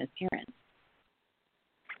patient as parents.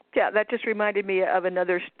 Yeah, that just reminded me of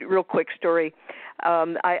another real quick story.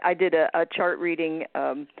 I did a chart reading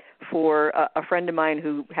for a friend of mine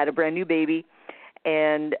who had a brand new baby,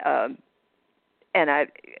 and I,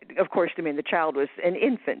 of course, the child was an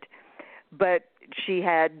infant, but she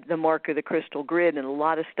had the mark of the crystal grid and a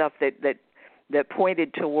lot of stuff that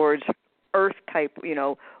pointed towards Earth type,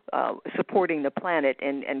 supporting the planet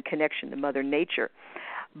and connection to Mother Nature.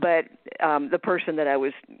 But the person that I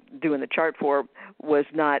was doing the chart for was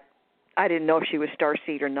not, I didn't know if she was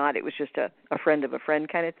starseed or not. It was just a friend of a friend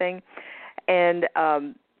kind of thing. And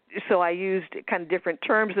so I used kind of different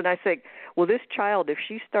terms, and I said, well, this child, if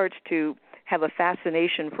she starts to have a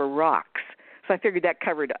fascination for rocks, so I figured that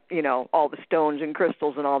covered, all the stones and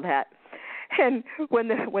crystals and all that. And when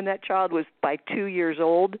that child was by 2 years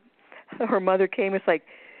old, her mother came. It's like,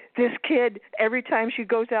 this kid, every time she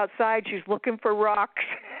goes outside, she's looking for rocks.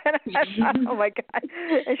 And I thought, oh my God!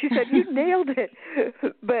 And she said, "You nailed it."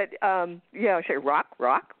 But I said, "Rock."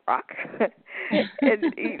 And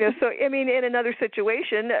so I mean, in another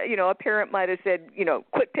situation, a parent might have said,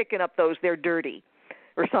 "Quit picking up those; they're dirty,"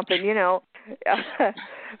 or something,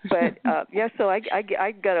 But so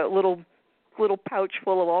I got a little pouch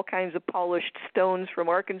full of all kinds of polished stones from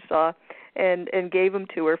Arkansas, and gave them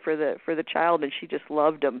to her for the child, and she just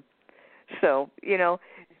loved them. So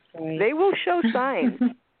they will show signs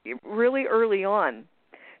really early on.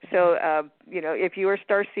 So if you are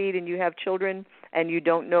starseed and you have children and you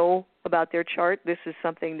don't know about their chart, this is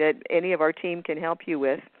something that any of our team can help you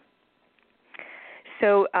with.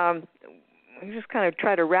 So I'm just kind of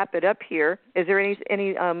try to wrap it up here. Is there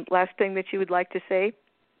any last thing that you would like to say?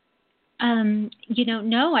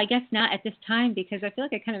 No, I guess not at this time, because I feel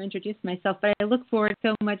like I kind of introduced myself, but I look forward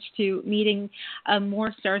so much to meeting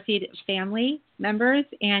more Starseed family members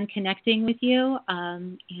and connecting with you.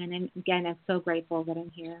 And I'm so grateful that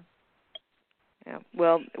I'm here. Yeah,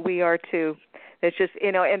 well, we are too. It's just,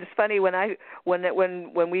 and it's funny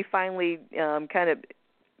when we finally kind of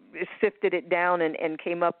sifted it down and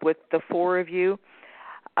came up with the four of you,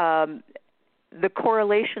 the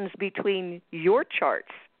correlations between your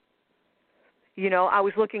charts. I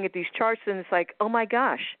was looking at these charts, and it's like, oh my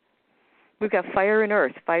gosh, we've got fire and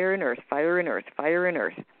earth, fire and earth, fire and earth, fire and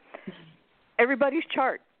earth. Everybody's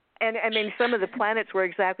chart, and I mean, some of the planets were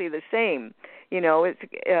exactly the same. It's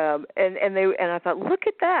and I thought, look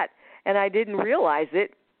at that, and I didn't realize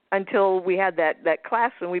it until we had that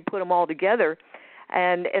class and we put them all together,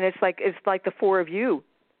 and it's like the four of you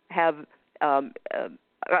have a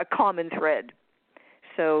common thread.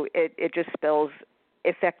 So it just spells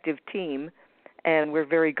effective team. And we're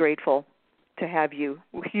very grateful to have you.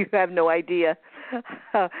 You have no idea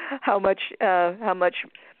how much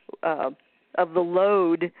of the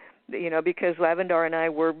load, because Lavendar and I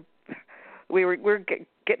were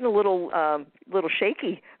getting a little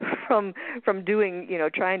shaky from doing,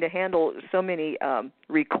 trying to handle so many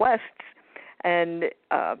requests, and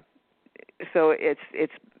so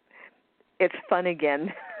it's fun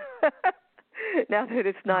again. Now that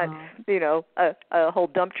it's not, a whole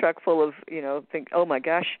dump truck full of, think, oh my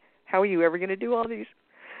gosh, how are you ever going to do all these?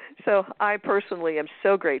 So I personally am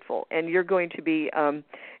so grateful, and you're going to be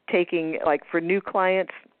taking, like, for new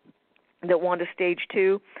clients that want a stage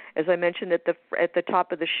 2. As I mentioned at the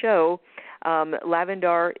top of the show,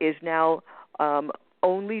 Lavendar is now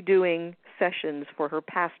only doing sessions for her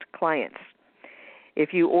past clients.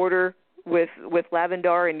 If you order with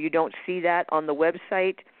Lavendar and you don't see that on the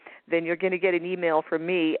website, then you're going to get an email from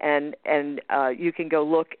me, and you can go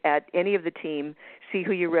look at any of the team, see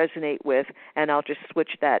who you resonate with, and I'll just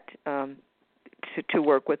switch that to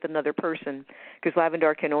work with another person, because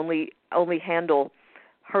Lavendar can only handle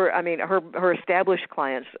her. I mean, her established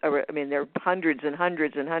clients. There are hundreds and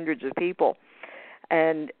hundreds and hundreds of people,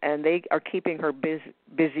 and they are keeping her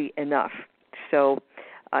busy enough. So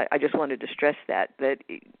I just wanted to stress that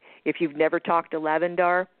if you've never talked to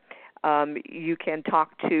Lavendar, you can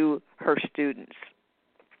talk to her students.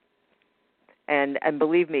 And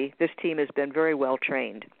believe me, this team has been very well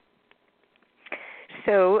trained.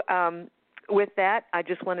 So with that, I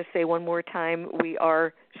just want to say one more time, we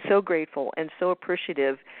are so grateful and so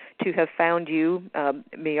appreciative to have found you,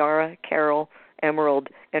 Miara, Carol, Emerald,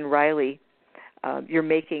 and Riley. You're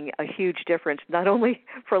making a huge difference, not only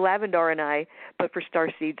for Lavendar and I, but for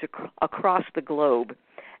starseeds across the globe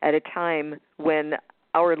at a time when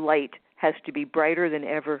our light has to be brighter than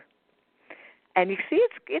ever. And you see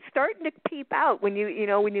it's starting to peep out when you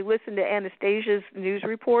listen to Anastasia's news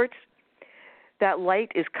reports. That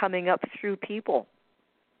light is coming up through people,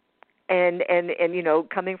 and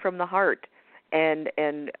coming from the heart, and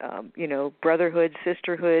brotherhood,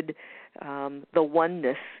 sisterhood, the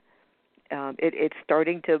oneness. It's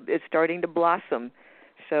starting to blossom.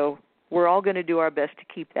 So we're all going to do our best to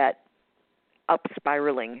keep that up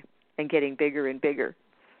spiraling and getting bigger and bigger,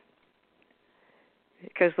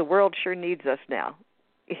 because the world sure needs us now,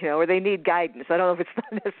 or they need guidance. I don't know if it's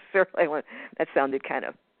not necessarily that sounded kind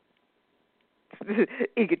of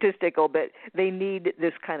egotistical, but they need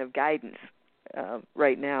this kind of guidance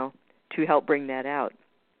right now to help bring that out.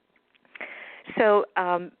 So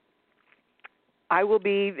I will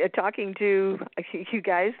be talking to you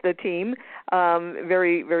guys, the team,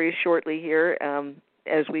 very, very shortly here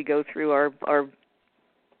as we go through our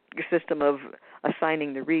system of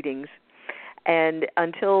assigning the readings. And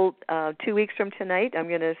until 2 weeks from tonight, I'm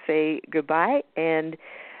going to say goodbye and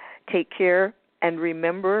take care. And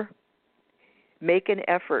remember, make an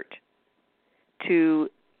effort to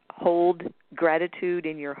hold gratitude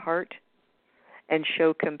in your heart and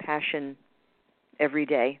show compassion every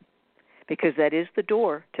day, because that is the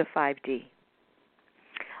door to 5D.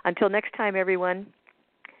 Until next time, everyone,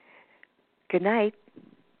 good night.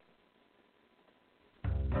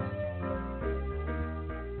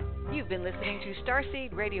 You've been listening to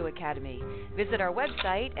Starseed Radio Academy. Visit our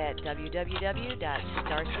website at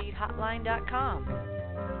www.starseedhotline.com.